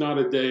it's just not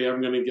a day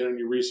I'm going to get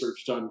any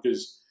research done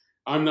because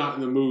I'm not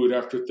in the mood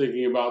after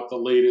thinking about the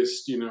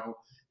latest,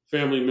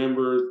 family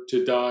member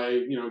to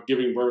die,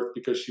 giving birth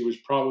because she was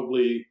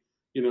probably,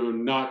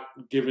 not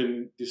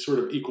given the sort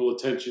of equal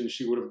attention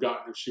she would have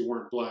gotten if she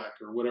weren't black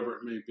or whatever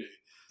it may be.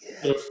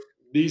 So Yes.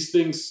 these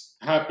things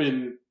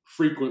happen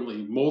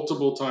frequently,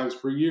 multiple times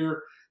per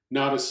year.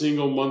 Not a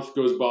single month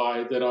goes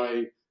by that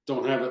I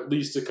don't have at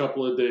least a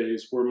couple of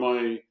days where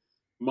my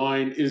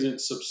mind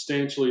isn't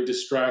substantially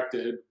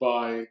distracted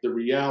by the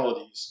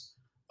realities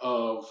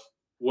of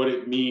what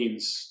it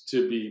means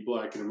to be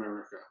black in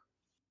America.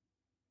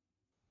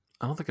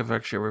 I don't think I've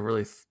actually ever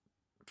really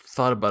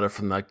thought about it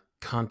from that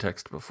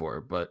context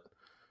before, but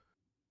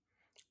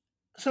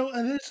So,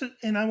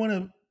 and I want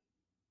to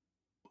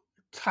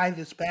tie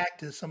this back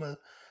to some of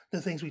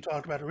the things we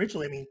talked about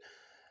originally. I mean,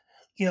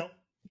 you know,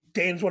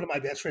 Dan's one of my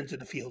best friends in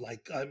the field.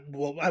 Like,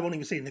 well, I won't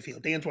even say in the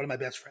field. Dan's one of my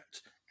best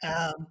friends,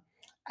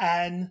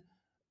 and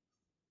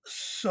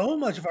so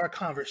much of our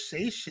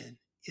conversation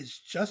is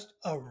just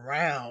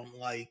around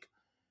like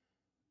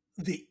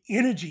the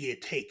energy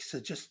it takes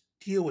to just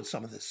deal with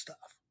some of this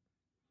stuff,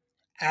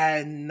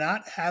 and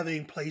not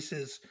having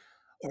places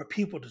or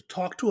people to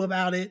talk to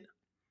about it,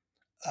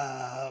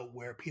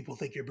 where people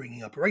think you're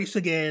bringing up race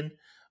again,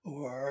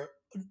 or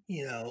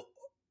you know,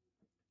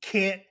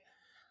 can't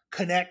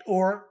connect,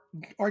 or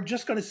are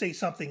just going to say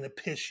something to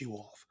piss you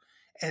off.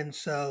 And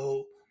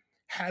so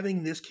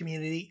having this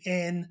community,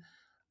 and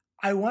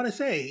I want to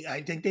say,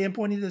 I think Dan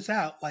pointed this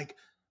out, like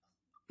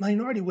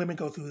minority women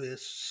go through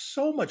this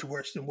so much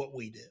worse than what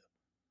we do.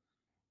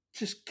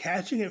 Just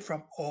catching it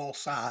from all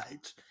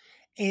sides.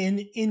 And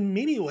in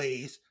many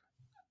ways,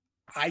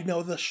 I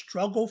know the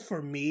struggle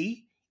for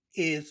me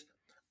is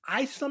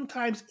I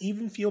sometimes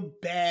even feel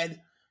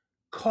bad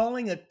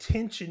calling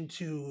attention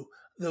to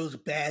those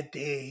bad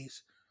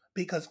days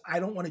because I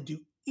don't want to do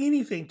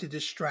anything to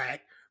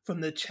distract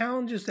from the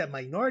challenges that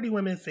minority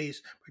women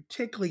face,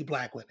 particularly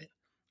black women.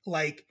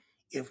 Like,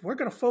 if we're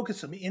going to focus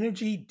some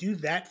energy, do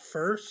that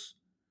first.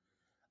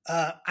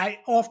 I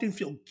often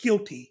feel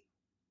guilty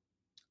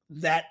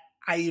that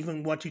I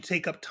even want to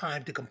take up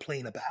time to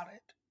complain about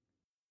it.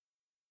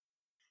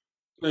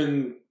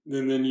 And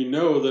then you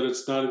know that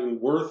it's not even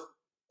worth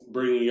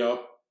bringing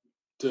up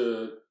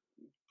to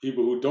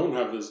people who don't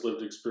have this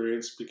lived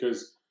experience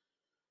because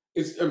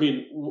it's. I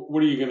mean,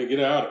 what are you going to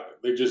get out of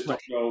it? They just don't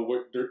Right. know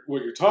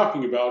what you're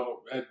talking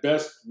about. At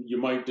best, you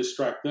might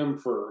distract them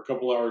for a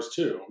couple hours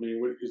too. I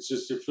mean,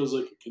 it feels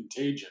like a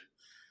contagion.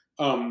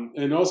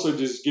 And also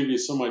just give you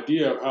some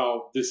idea of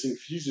how this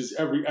infuses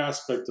every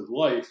aspect of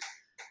life.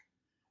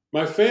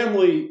 My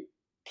family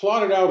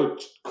plotted out a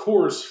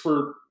course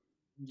for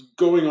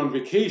going on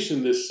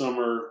vacation this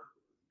summer,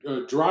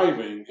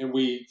 driving, and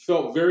we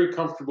felt very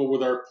comfortable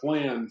with our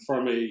plan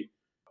from a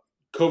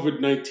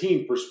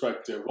COVID-19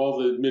 perspective, all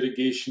the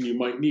mitigation you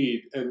might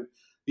need. And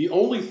the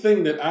only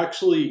thing that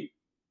actually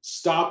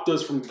stopped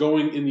us from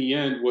going in the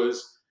end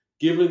was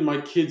given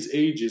my kids'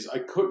 ages, I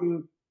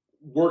couldn't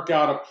work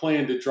out a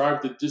plan to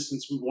drive the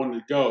distance we wanted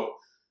to go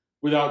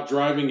without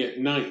driving at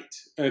night.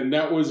 And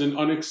that was an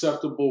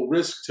unacceptable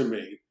risk to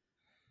me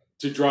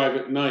to drive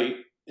at night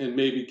and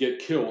maybe get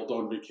killed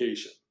on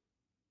vacation.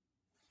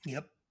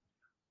 Yep.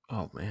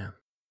 oh man.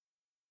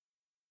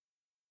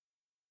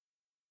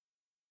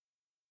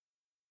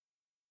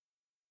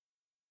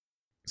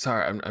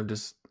 Sorry, I'm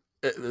just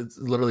it's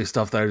literally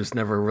stuff that I just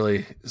never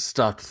really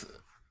stopped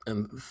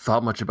and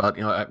thought much about.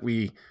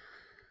 We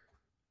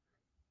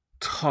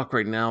talk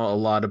right now a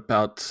lot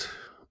about,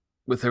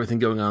 with everything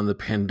going on in the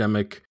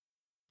pandemic,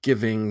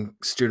 giving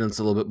students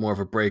a little bit more of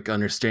a break,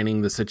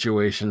 understanding the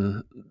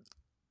situation,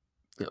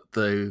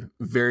 the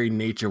very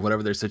nature of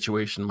whatever their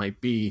situation might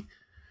be.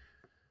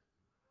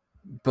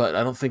 But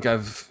I don't think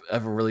I've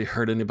ever really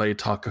heard anybody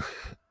talk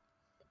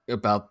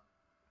about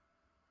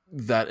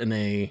that in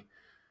a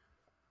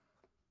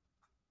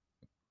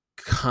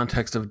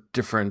context of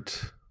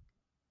different,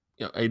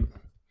 you know, I, you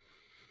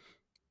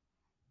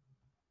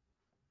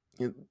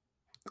know,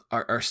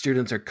 our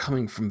students are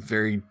coming from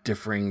very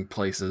differing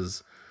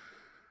places,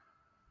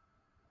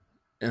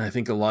 and I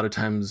think a lot of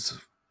times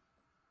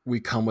we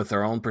come with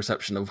our own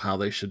perception of how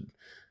they should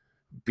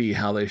be,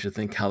 how they should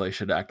think, how they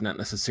should act, not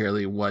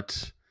necessarily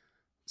what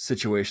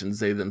situations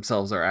they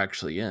themselves are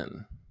actually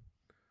in.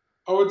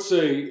 I would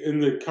say, in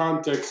the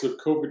context of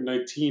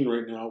COVID-19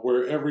 right now,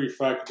 where every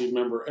faculty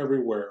member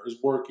everywhere is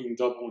working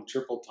double and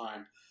triple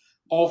time,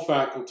 all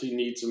faculty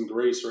needs some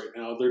grace right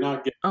now. They're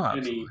not getting Oh,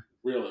 absolutely. any,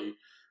 really.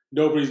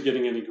 Nobody's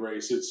getting any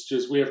grace. It's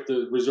just we have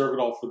to reserve it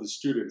all for the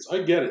students.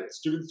 I get it.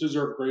 Students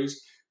deserve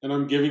grace, and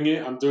I'm giving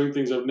it. I'm doing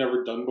things I've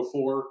never done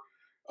before.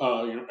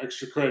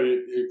 Extra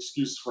credit,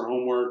 excuse for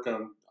homework,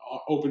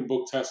 open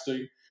book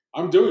testing.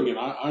 I'm doing it.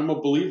 I'm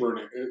a believer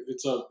in it.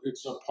 It's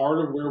a part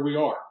of where we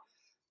are.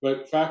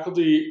 But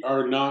faculty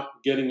are not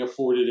getting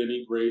afforded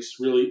any grace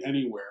really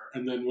anywhere.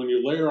 And then when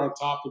you layer on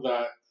top of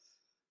that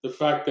the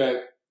fact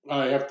that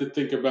I have to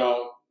think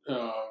about,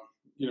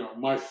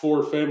 my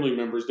four family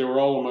members, they were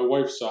all on my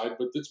wife's side,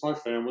 but it's my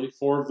family.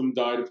 Four of them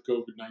died of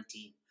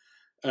COVID-19.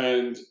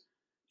 And,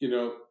 you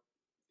know,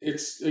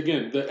 it's,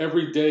 again, the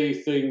everyday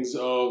things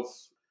of,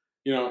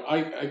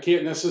 I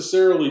can't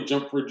necessarily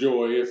jump for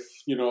joy if,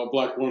 a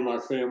black woman in my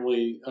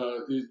family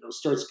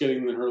starts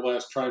getting in her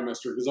last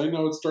trimester because I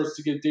know it starts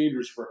to get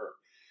dangerous for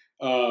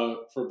her,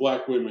 for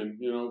black women.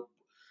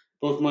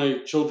 Both my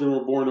children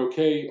were born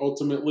okay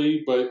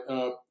ultimately, but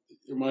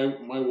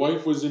my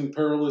wife was in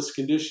perilous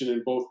condition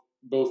in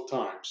both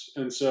times,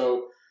 and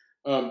so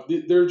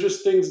there are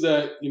just things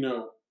that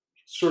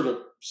sort of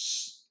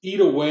eat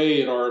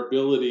away at our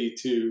ability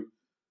to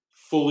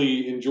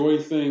fully enjoy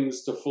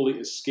things, to fully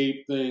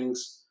escape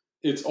things.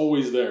 It's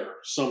always there,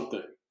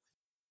 something.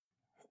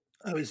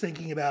 I was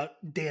thinking about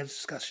Dan's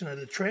discussion of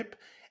the trip.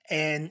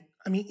 And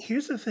I mean,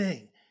 here's the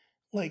thing,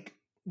 like,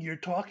 you're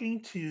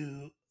talking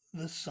to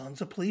the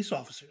sons of police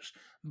officers.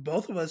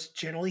 Both of us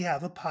generally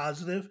have a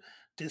positive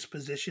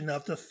disposition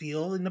of the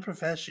field and the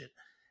profession.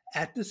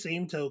 At the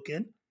same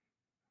token,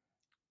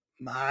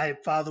 my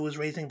father was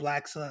raising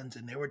black sons,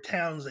 and there were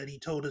towns that he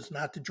told us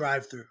not to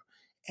drive through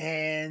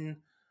and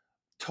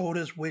told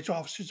us which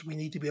officers we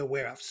need to be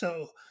aware of.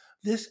 So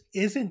this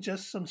isn't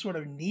just some sort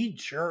of knee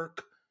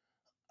jerk,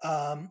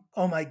 oh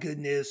my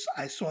goodness,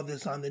 I saw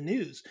this on the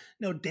news.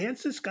 No,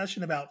 Dan's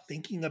discussion about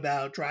thinking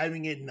about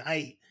driving at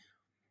night,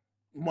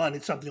 one,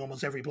 it's something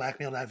almost every black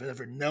male I've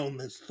ever known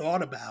has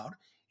thought about.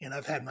 And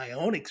I've had my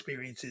own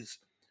experiences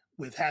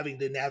with having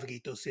to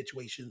navigate those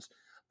situations.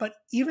 But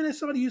even as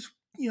somebody who's,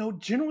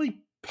 generally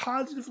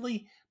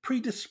positively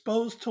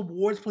predisposed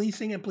towards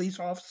policing and police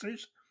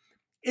officers,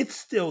 it's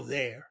still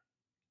there.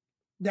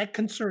 That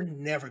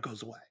concern never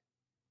goes away.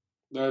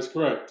 That is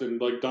correct. And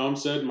like Dom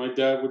said, my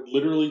dad would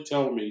literally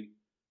tell me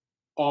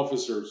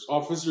officers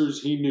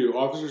he knew,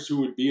 officers who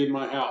would be in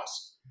my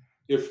house.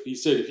 If he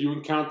said, if you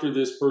encounter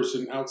this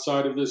person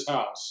outside of this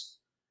house,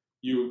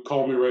 you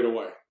call me right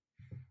away.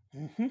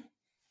 Hmm.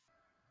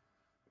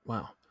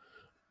 Wow.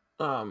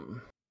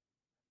 Um,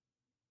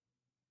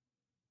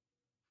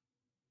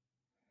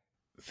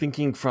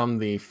 Thinking from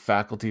the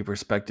faculty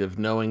perspective,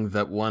 knowing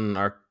that one,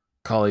 our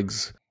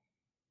colleagues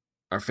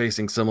are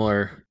facing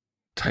similar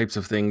types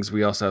of things,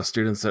 we also have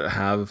students that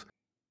have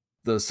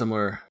those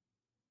similar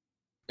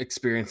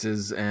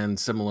experiences and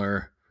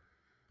similar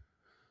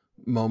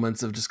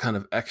moments of just kind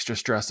of extra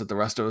stress that the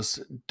rest of us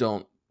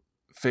don't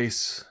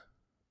face.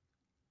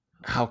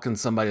 How can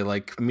somebody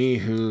like me,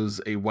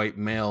 who's a white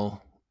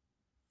male,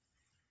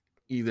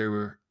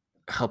 either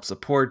help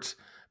support,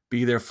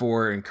 be there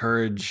for,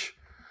 encourage?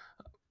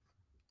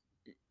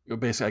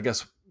 Basically, I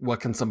guess,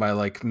 what can somebody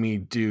like me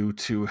do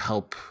to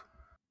help?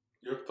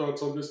 You have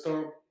thoughts on this,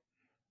 Dom?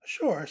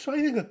 Sure. So I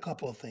think a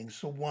couple of things.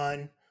 So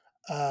one,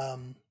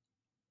 um,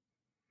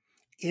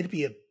 it'd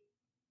be a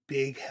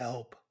big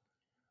help,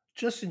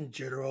 just in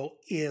general,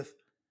 if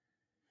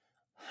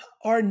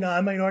our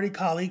non-minority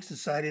colleagues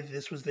decided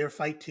this was their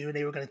fight too, and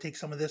they were going to take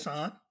some of this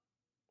on.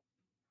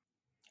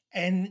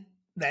 And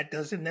that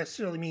doesn't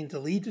necessarily mean to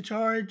lead the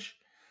charge.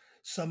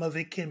 Some of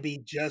it can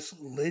be just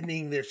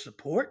lending their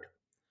support,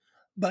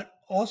 but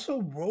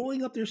also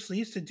rolling up their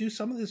sleeves to do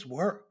some of this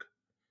work.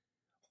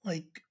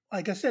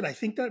 Like I said, I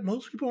think that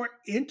most people are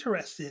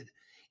interested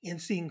in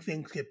seeing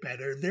things get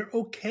better. They're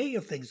okay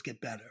if things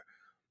get better.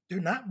 They're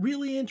not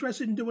really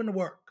interested in doing the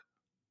work.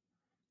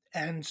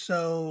 And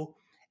so,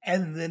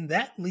 and then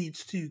that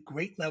leads to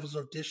great levels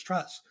of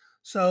distrust.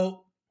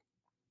 So,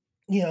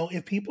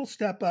 if people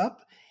step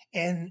up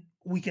and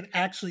we can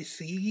actually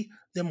see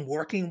them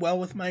working well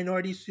with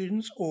minority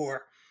students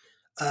or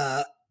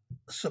uh,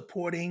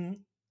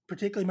 supporting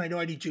particularly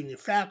minority junior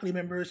faculty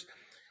members,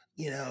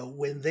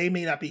 when they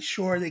may not be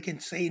sure, they can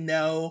say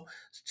no,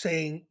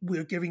 saying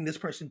we're giving this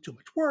person too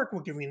much work,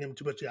 we're giving them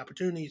too much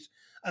opportunities.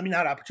 I mean,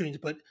 not opportunities,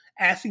 but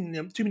asking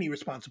them too many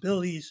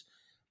responsibilities.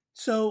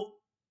 So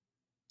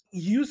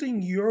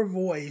using your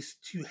voice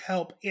to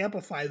help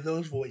amplify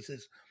those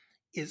voices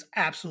is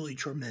absolutely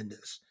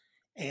tremendous.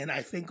 And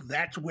I think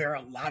that's where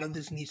a lot of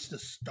this needs to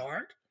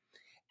start.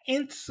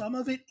 And some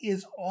of it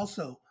is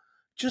also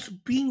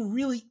just being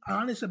really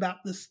honest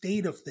about the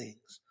state of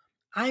things.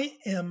 I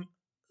am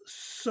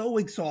so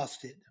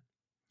exhausted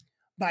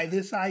by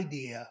this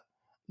idea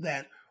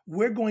that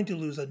we're going to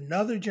lose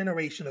another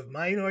generation of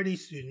minority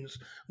students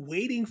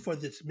waiting for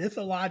this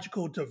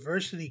mythological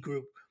diversity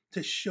group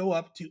to show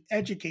up to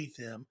educate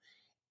them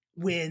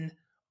when,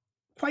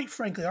 quite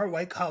frankly, our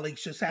white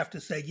colleagues just have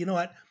to say, you know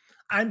what,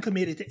 I'm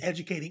committed to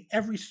educating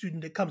every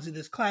student that comes in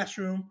this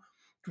classroom,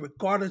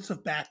 regardless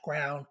of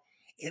background,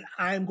 and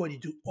I'm going to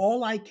do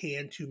all I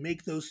can to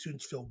make those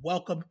students feel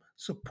welcome,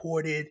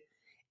 supported,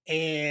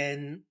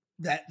 and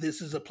that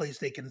this is a place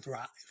they can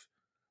thrive.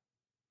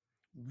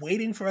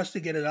 Waiting for us to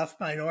get enough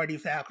minority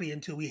faculty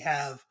until we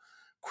have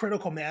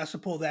critical mass to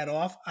pull that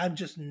off, I'm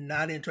just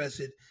not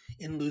interested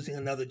in losing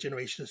another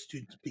generation of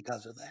students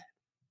because of that.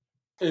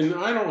 And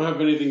I don't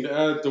have anything to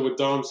add to what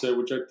Dom said,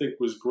 which I think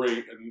was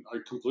great, and I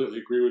completely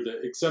agree with it,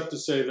 except to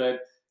say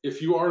that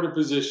if you are in a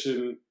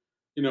position,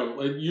 at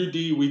UD,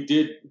 we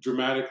did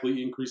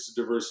dramatically increase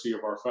the diversity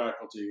of our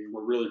faculty, and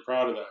we're really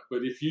proud of that.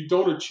 But if you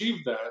don't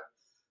achieve that,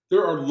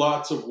 there are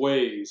lots of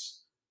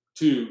ways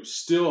to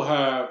still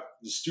have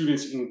the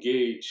students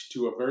engaged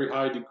to a very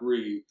high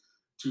degree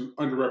to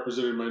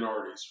underrepresented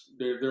minorities.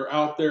 They're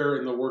out there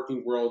in the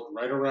working world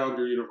right around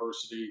your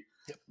university.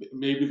 Yep.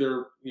 Maybe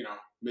they're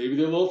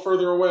a little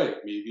further away.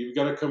 Maybe you've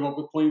got to come up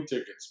with plane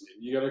tickets.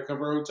 Maybe you got to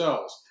cover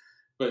hotels.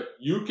 But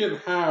you can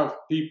have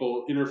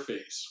people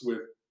interface with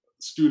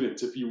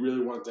students if you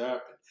really want it to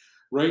happen.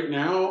 Right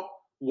now,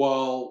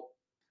 while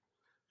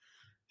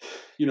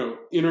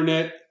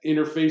internet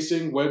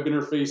interfacing, web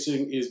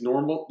interfacing is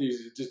normal.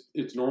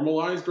 It's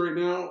normalized right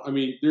now. I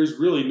mean, there's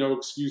really no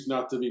excuse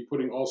not to be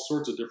putting all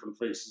sorts of different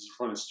faces in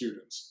front of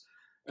students.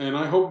 And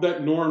I hope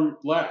that norm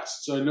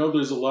lasts. I know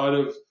there's a lot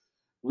of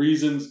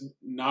reasons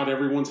not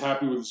everyone's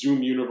happy with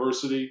Zoom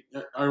University.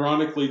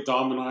 Ironically,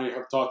 Dom and I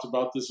have talked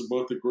about this and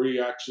both agree,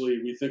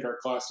 actually, we think our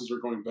classes are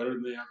going better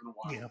than they have in a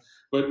while. Yeah.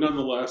 But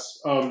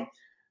nonetheless,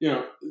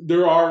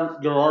 there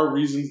are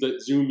reasons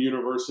that Zoom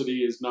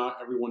University is not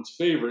everyone's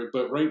favorite,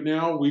 but right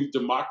now we've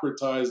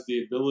democratized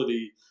the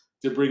ability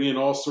to bring in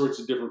all sorts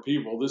of different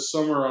people. This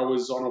summer I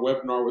was on a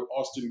webinar with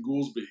Austin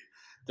Goolsby.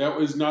 That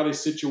was not a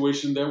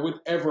situation that would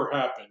ever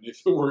happen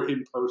if it were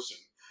in person.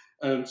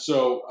 And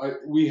so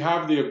we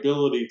have the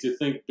ability to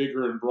think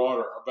bigger and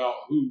broader about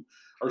who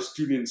our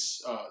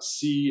students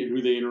see and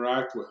who they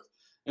interact with.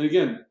 And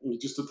again,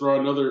 just to throw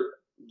another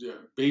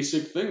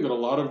basic thing that a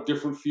lot of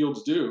different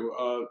fields do,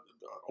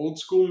 old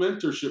school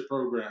mentorship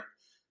program.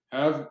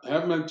 Have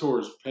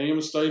mentors, pay them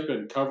a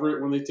stipend, cover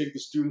it when they take the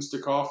students to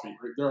coffee.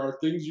 Right? There are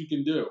things you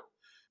can do.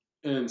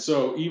 And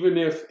so even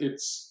if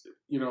it's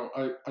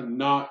a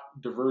not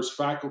diverse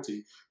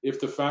faculty, if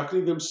the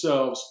faculty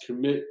themselves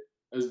commit,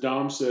 as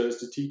Dom says,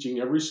 to teaching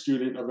every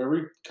student of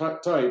every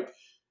type,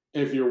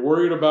 if you're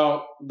worried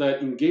about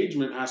that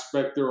engagement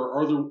aspect, there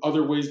are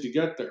other ways to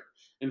get there.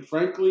 And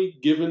frankly,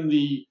 given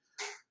the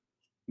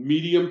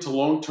medium to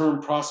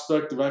long-term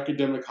prospect of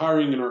academic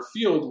hiring in our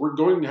field, we're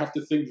going to have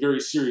to think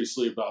very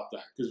seriously about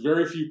that because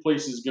very few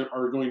places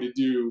are going to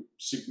do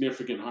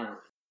significant hiring.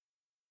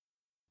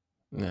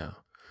 Yeah.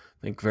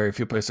 I think very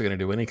few places are going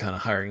to do any kind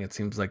of hiring, it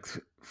seems like,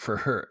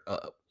 for a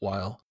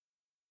while.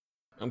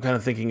 I'm kind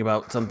of thinking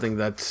about something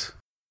that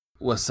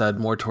was said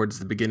more towards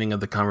the beginning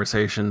of the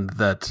conversation,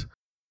 that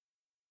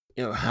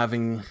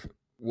having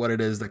what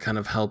it is that kind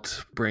of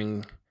helped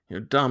bring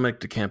Dominic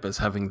to campus,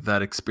 having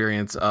that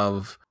experience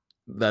of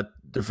that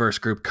diverse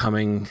group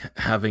coming,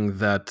 having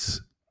that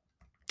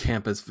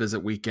campus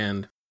visit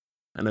weekend.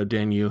 I know,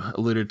 Dan, you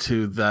alluded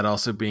to that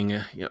also being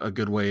a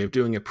good way of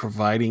doing it,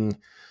 providing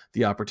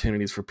the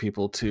opportunities for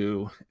people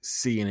to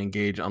see and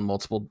engage on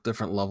multiple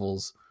different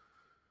levels.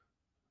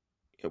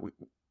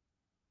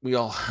 We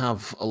all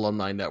have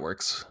alumni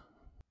networks.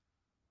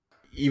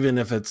 Even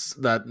if it's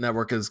that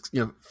network is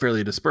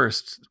fairly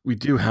dispersed, we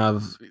do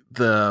have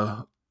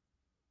the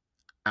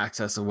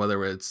access of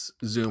whether it's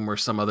Zoom or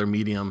some other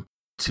medium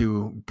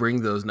to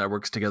bring those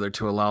networks together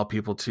to allow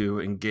people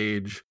to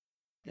engage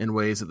in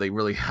ways that they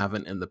really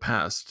haven't in the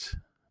past.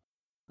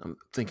 I'm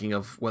thinking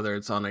of whether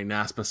it's on a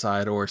NASPA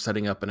side or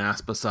setting up an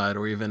ASPA side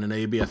or even an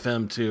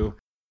ABFM to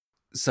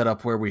set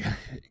up where we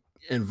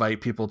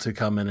invite people to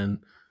come in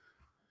and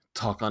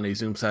talk on a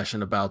Zoom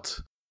session about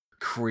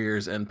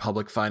careers and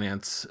public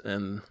finance,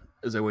 and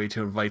as a way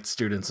to invite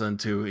students in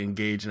to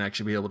engage and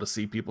actually be able to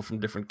see people from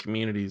different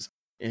communities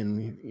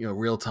in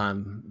real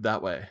time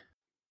that way.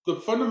 The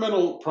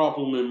fundamental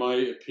problem, in my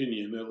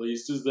opinion, at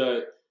least, is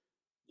that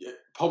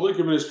public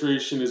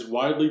administration is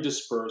widely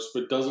dispersed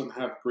but doesn't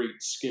have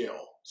great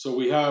scale. So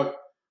we have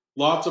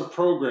lots of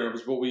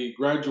programs, but we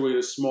graduate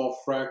a small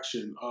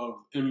fraction of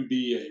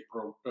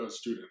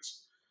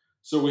students.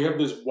 So we have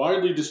this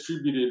widely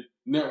distributed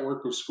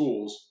network of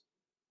schools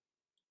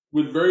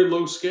with very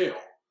low scale.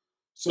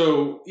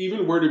 So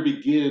even where to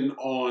begin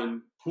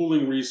on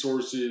pooling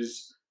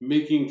resources,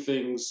 making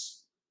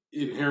things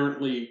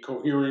inherently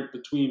coherent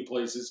between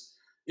places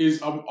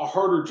is a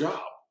harder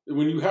job.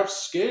 When you have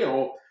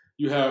scale,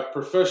 you have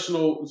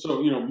professional.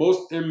 So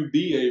most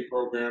MBA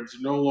programs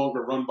are no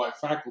longer run by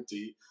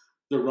faculty;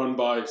 they're run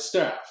by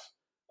staff.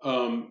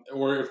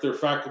 Or if they're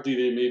faculty,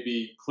 they may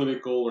be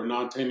clinical or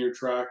non-tenure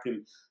track,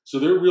 and so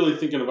they're really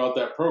thinking about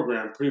that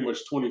program pretty much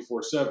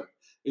 24/7.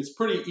 It's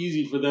pretty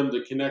easy for them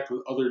to connect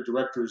with other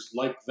directors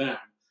like them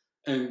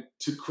and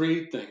to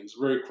create things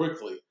very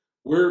quickly.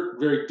 We're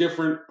very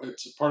different.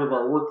 It's part of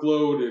our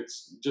workload.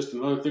 It's just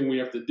another thing we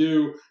have to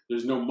do.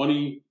 There's no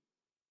money,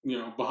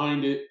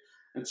 behind it.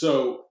 And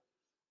so,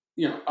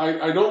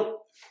 I don't,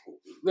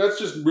 that's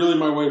just really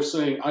my way of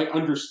saying I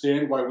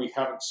understand why we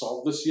haven't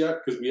solved this yet,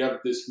 because we have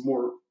this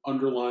more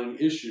underlying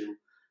issue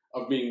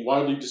of being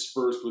widely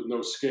dispersed with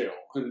no scale.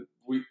 And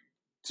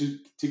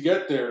to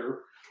get there,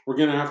 we're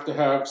going to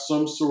have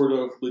some sort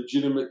of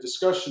legitimate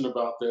discussion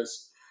about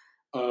this,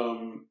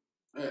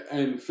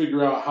 and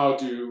figure out how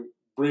to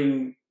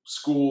bring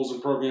schools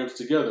and programs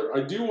together.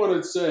 I do want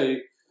to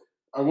say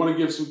I want to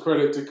give some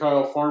credit to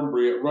Kyle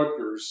Farnbury at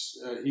Rutgers.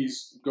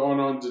 He's gone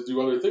on to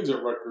do other things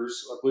at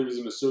Rutgers. I believe he's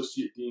an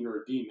associate dean or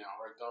a dean now,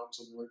 right, Dom?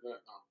 Something like that.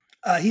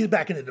 No. He's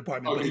back in the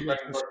department, but Okay, he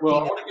was well, I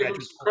dean of want the to give him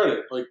graduate some school.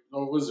 credit. Like,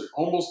 was it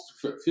almost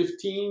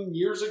 15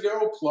 years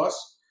ago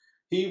plus?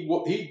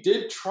 He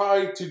did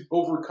try to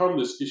overcome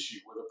this issue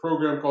with a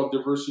program called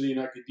Diversity in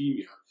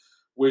Academia,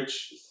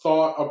 which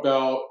thought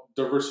about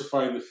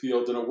diversifying the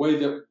field in a way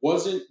that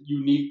wasn't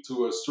unique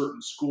to a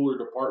certain school or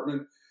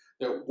department,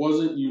 that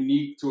wasn't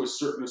unique to a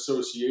certain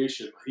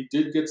association. He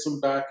did get some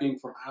backing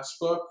from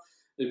ASPA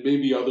and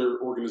maybe other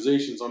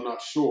organizations, I'm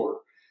not sure.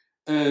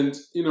 And,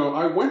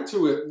 I went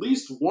to at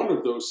least one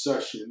of those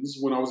sessions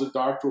when I was a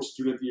doctoral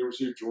student at the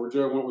University of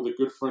Georgia. I went with a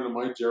good friend of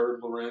mine,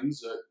 Jared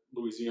Lorenz at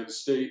Louisiana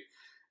State.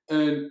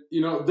 And,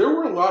 there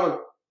were a lot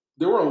of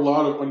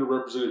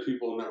underrepresented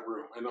people in that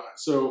room. And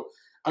so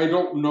I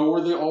don't know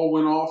where they all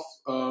went off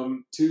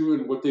to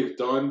and what they've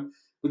done.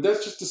 But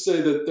that's just to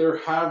say that there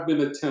have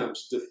been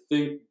attempts to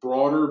think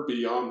broader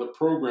beyond the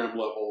program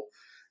level.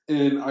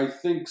 And I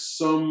think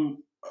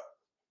some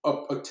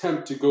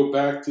attempt to go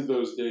back to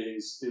those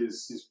days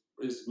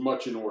is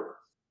much in order.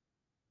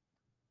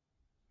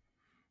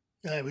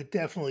 I would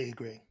definitely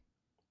agree.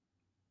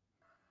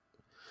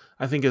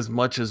 I think as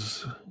much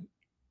as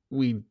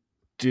we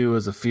do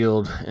as a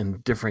field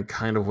in different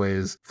kind of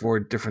ways for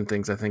different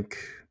things, I think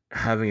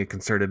having a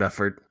concerted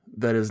effort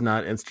that is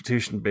not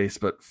institution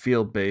based but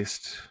field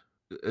based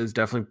is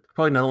definitely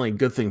probably not only a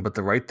good thing but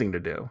the right thing to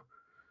do.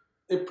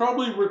 It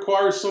probably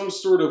requires some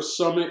sort of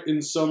summit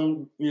in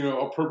some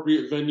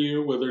appropriate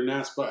venue, whether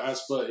NASPA,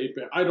 ASPA,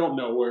 APA, I don't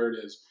know where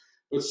it is,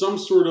 but some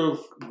sort of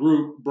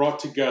group brought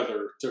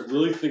together to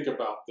really think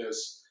about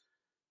this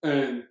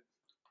and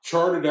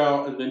chart it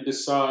out, and then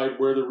decide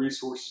where the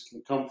resources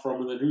can come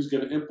from and then who's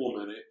going to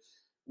implement it.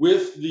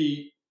 With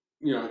the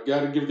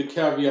got to give the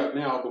caveat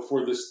now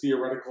before this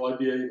theoretical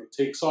idea even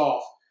takes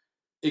off.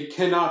 It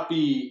cannot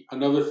be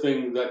another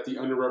thing that the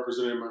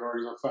underrepresented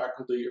minorities on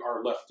faculty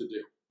are left to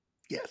do.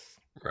 Yes.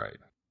 Right.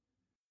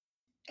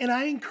 And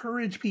I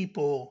encourage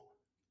people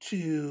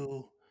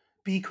to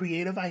be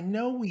creative. I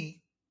know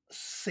we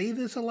say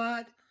this a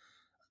lot,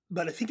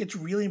 but I think it's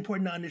really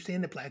important to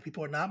understand that Black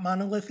people are not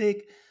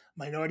monolithic,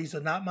 minorities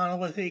are not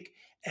monolithic.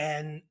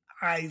 And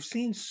I've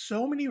seen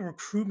so many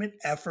recruitment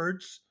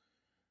efforts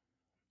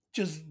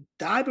just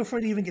die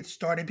before they even get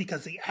started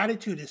because the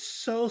attitude is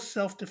so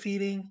self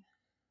defeating.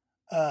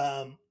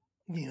 Um,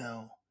 you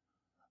know,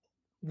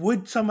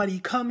 would somebody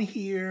come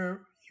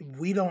here?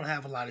 We don't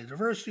have a lot of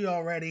diversity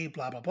already,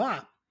 blah, blah,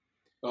 blah.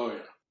 Oh yeah.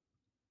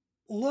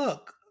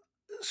 Look,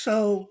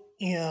 so,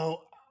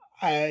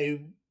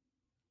 I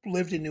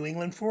lived in New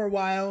England for a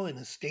while in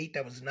a state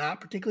that was not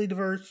particularly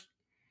diverse.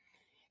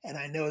 And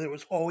I know there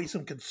was always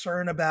some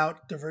concern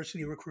about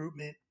diversity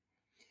recruitment.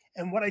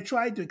 And what I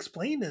tried to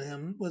explain to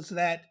them was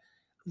that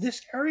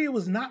this area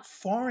was not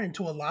foreign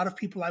to a lot of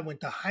people I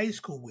went to high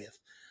school with.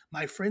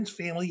 My friend's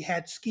family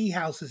had ski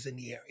houses in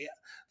the area.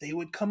 They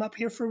would come up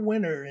here for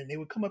winter and they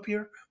would come up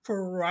here for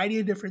a variety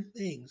of different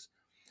things.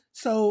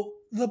 So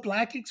the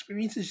Black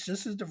experience is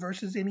just as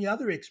diverse as any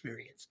other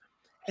experience.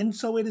 And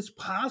so it is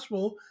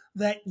possible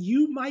that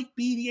you might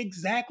be the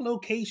exact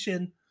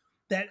location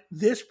that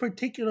this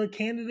particular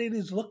candidate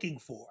is looking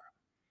for.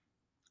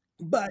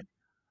 But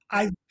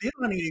I've been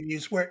on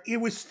interviews where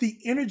the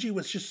energy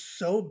was just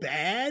so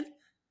bad.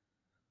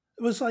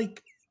 It was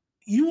like,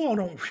 you all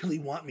don't really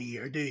want me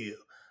here, do you?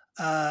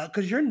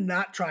 Because you're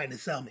not trying to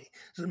sell me.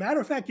 As a matter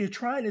of fact, you're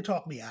trying to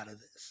talk me out of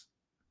this.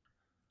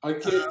 I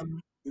can't Um,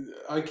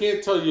 I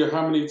can't tell you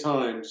how many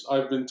times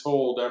I've been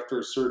told after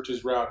a search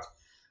is wrapped,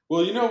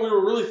 well, we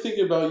were really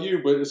thinking about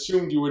you, but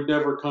assumed you would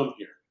never come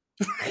here.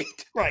 Right.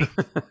 It's like,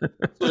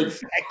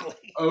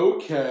 Exactly.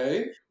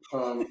 okay.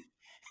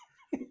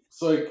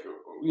 It's like,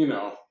 even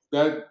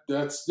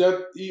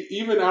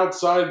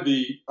outside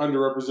the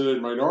underrepresented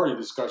minority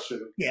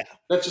discussion, Yeah.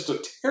 that's just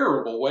a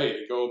terrible way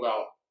to go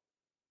about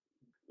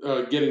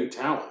getting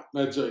talent.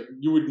 That's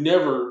you would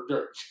never,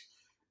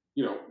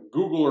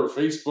 Google or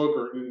Facebook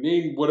or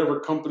name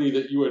whatever company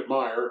that you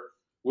admire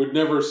would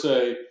never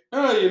say,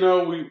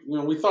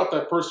 we thought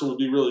that person would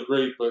be really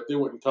great, but they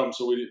wouldn't come,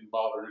 so we didn't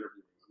bother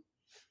interviewing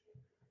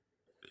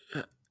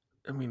them.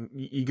 I mean,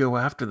 you go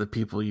after the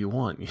people you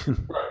want.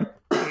 Right.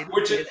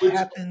 It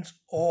happens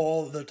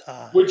all the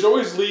time. Which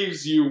always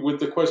leaves you with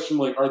the question,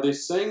 like, are they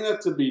saying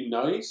that to be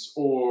nice,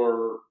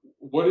 or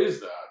what is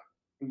that?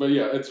 But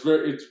yeah, it's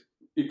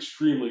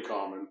extremely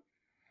common.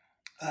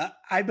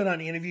 I've been on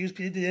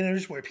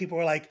dinners where people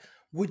are like,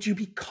 "Would you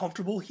be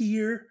comfortable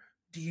here?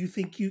 Do you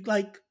think you'd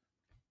like?"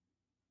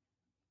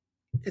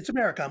 It's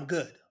America. I'm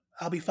good.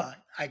 I'll be fine.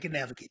 I can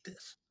navigate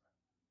this.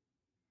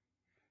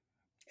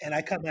 And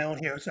I cut my own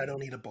hair, so I don't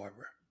need a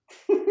barber.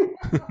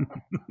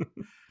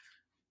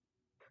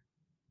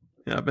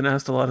 Yeah, I've been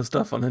asked a lot of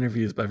stuff on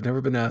interviews, but I've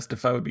never been asked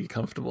if I would be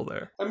comfortable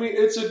there. I mean,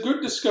 it's a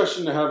good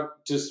discussion to have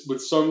just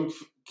with some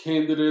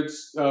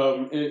candidates.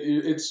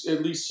 It's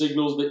at least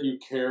signals that you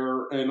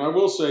care. And I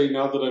will say,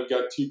 now that I've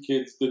got 2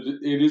 kids, that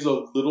it is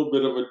a little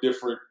bit of a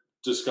different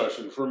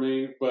discussion for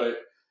me. But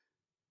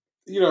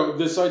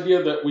this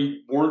idea that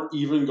we weren't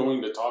even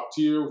going to talk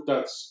to you,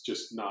 that's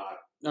just not.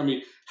 I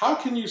mean, how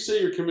can you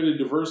say you're committed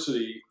to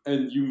diversity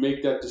and you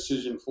make that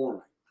decision for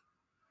me?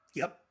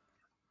 Yep.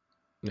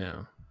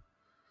 Yeah.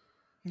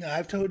 No,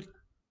 I've told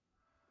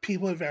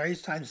people at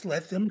various times,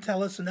 let them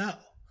tell us no.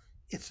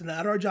 It's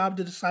not our job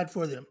to decide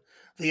for them.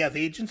 They have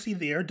agency.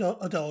 They are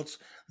adults.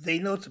 They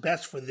know what's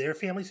best for their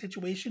family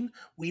situation.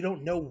 We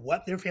don't know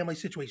what their family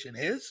situation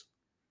is.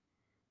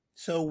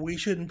 So we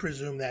shouldn't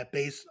presume that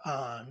based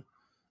on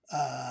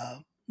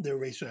their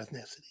race or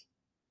ethnicity.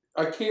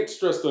 I can't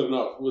stress that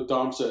enough. What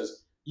Dom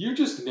says, you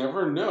just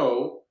never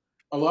know.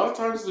 A lot of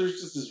times, there's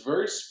just this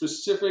very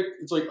specific.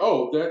 It's like,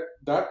 oh,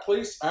 that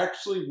place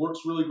actually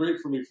works really great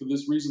for me for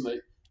this reason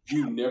that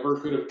you never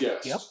could have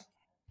guessed. Yep.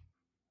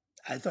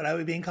 I thought I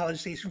would be in College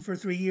Station for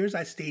 3 years.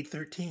 I stayed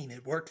 13.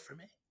 It worked for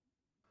me.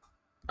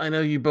 I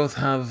know you both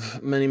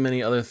have many,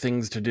 many other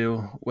things to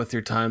do with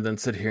your time than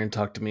sit here and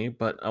talk to me,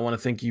 but I want to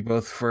thank you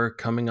both for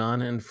coming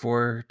on and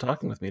for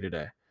talking with me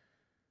today.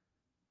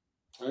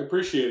 I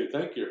appreciate it.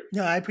 Thank you.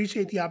 No, I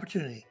appreciate the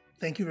opportunity.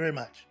 Thank you very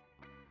much.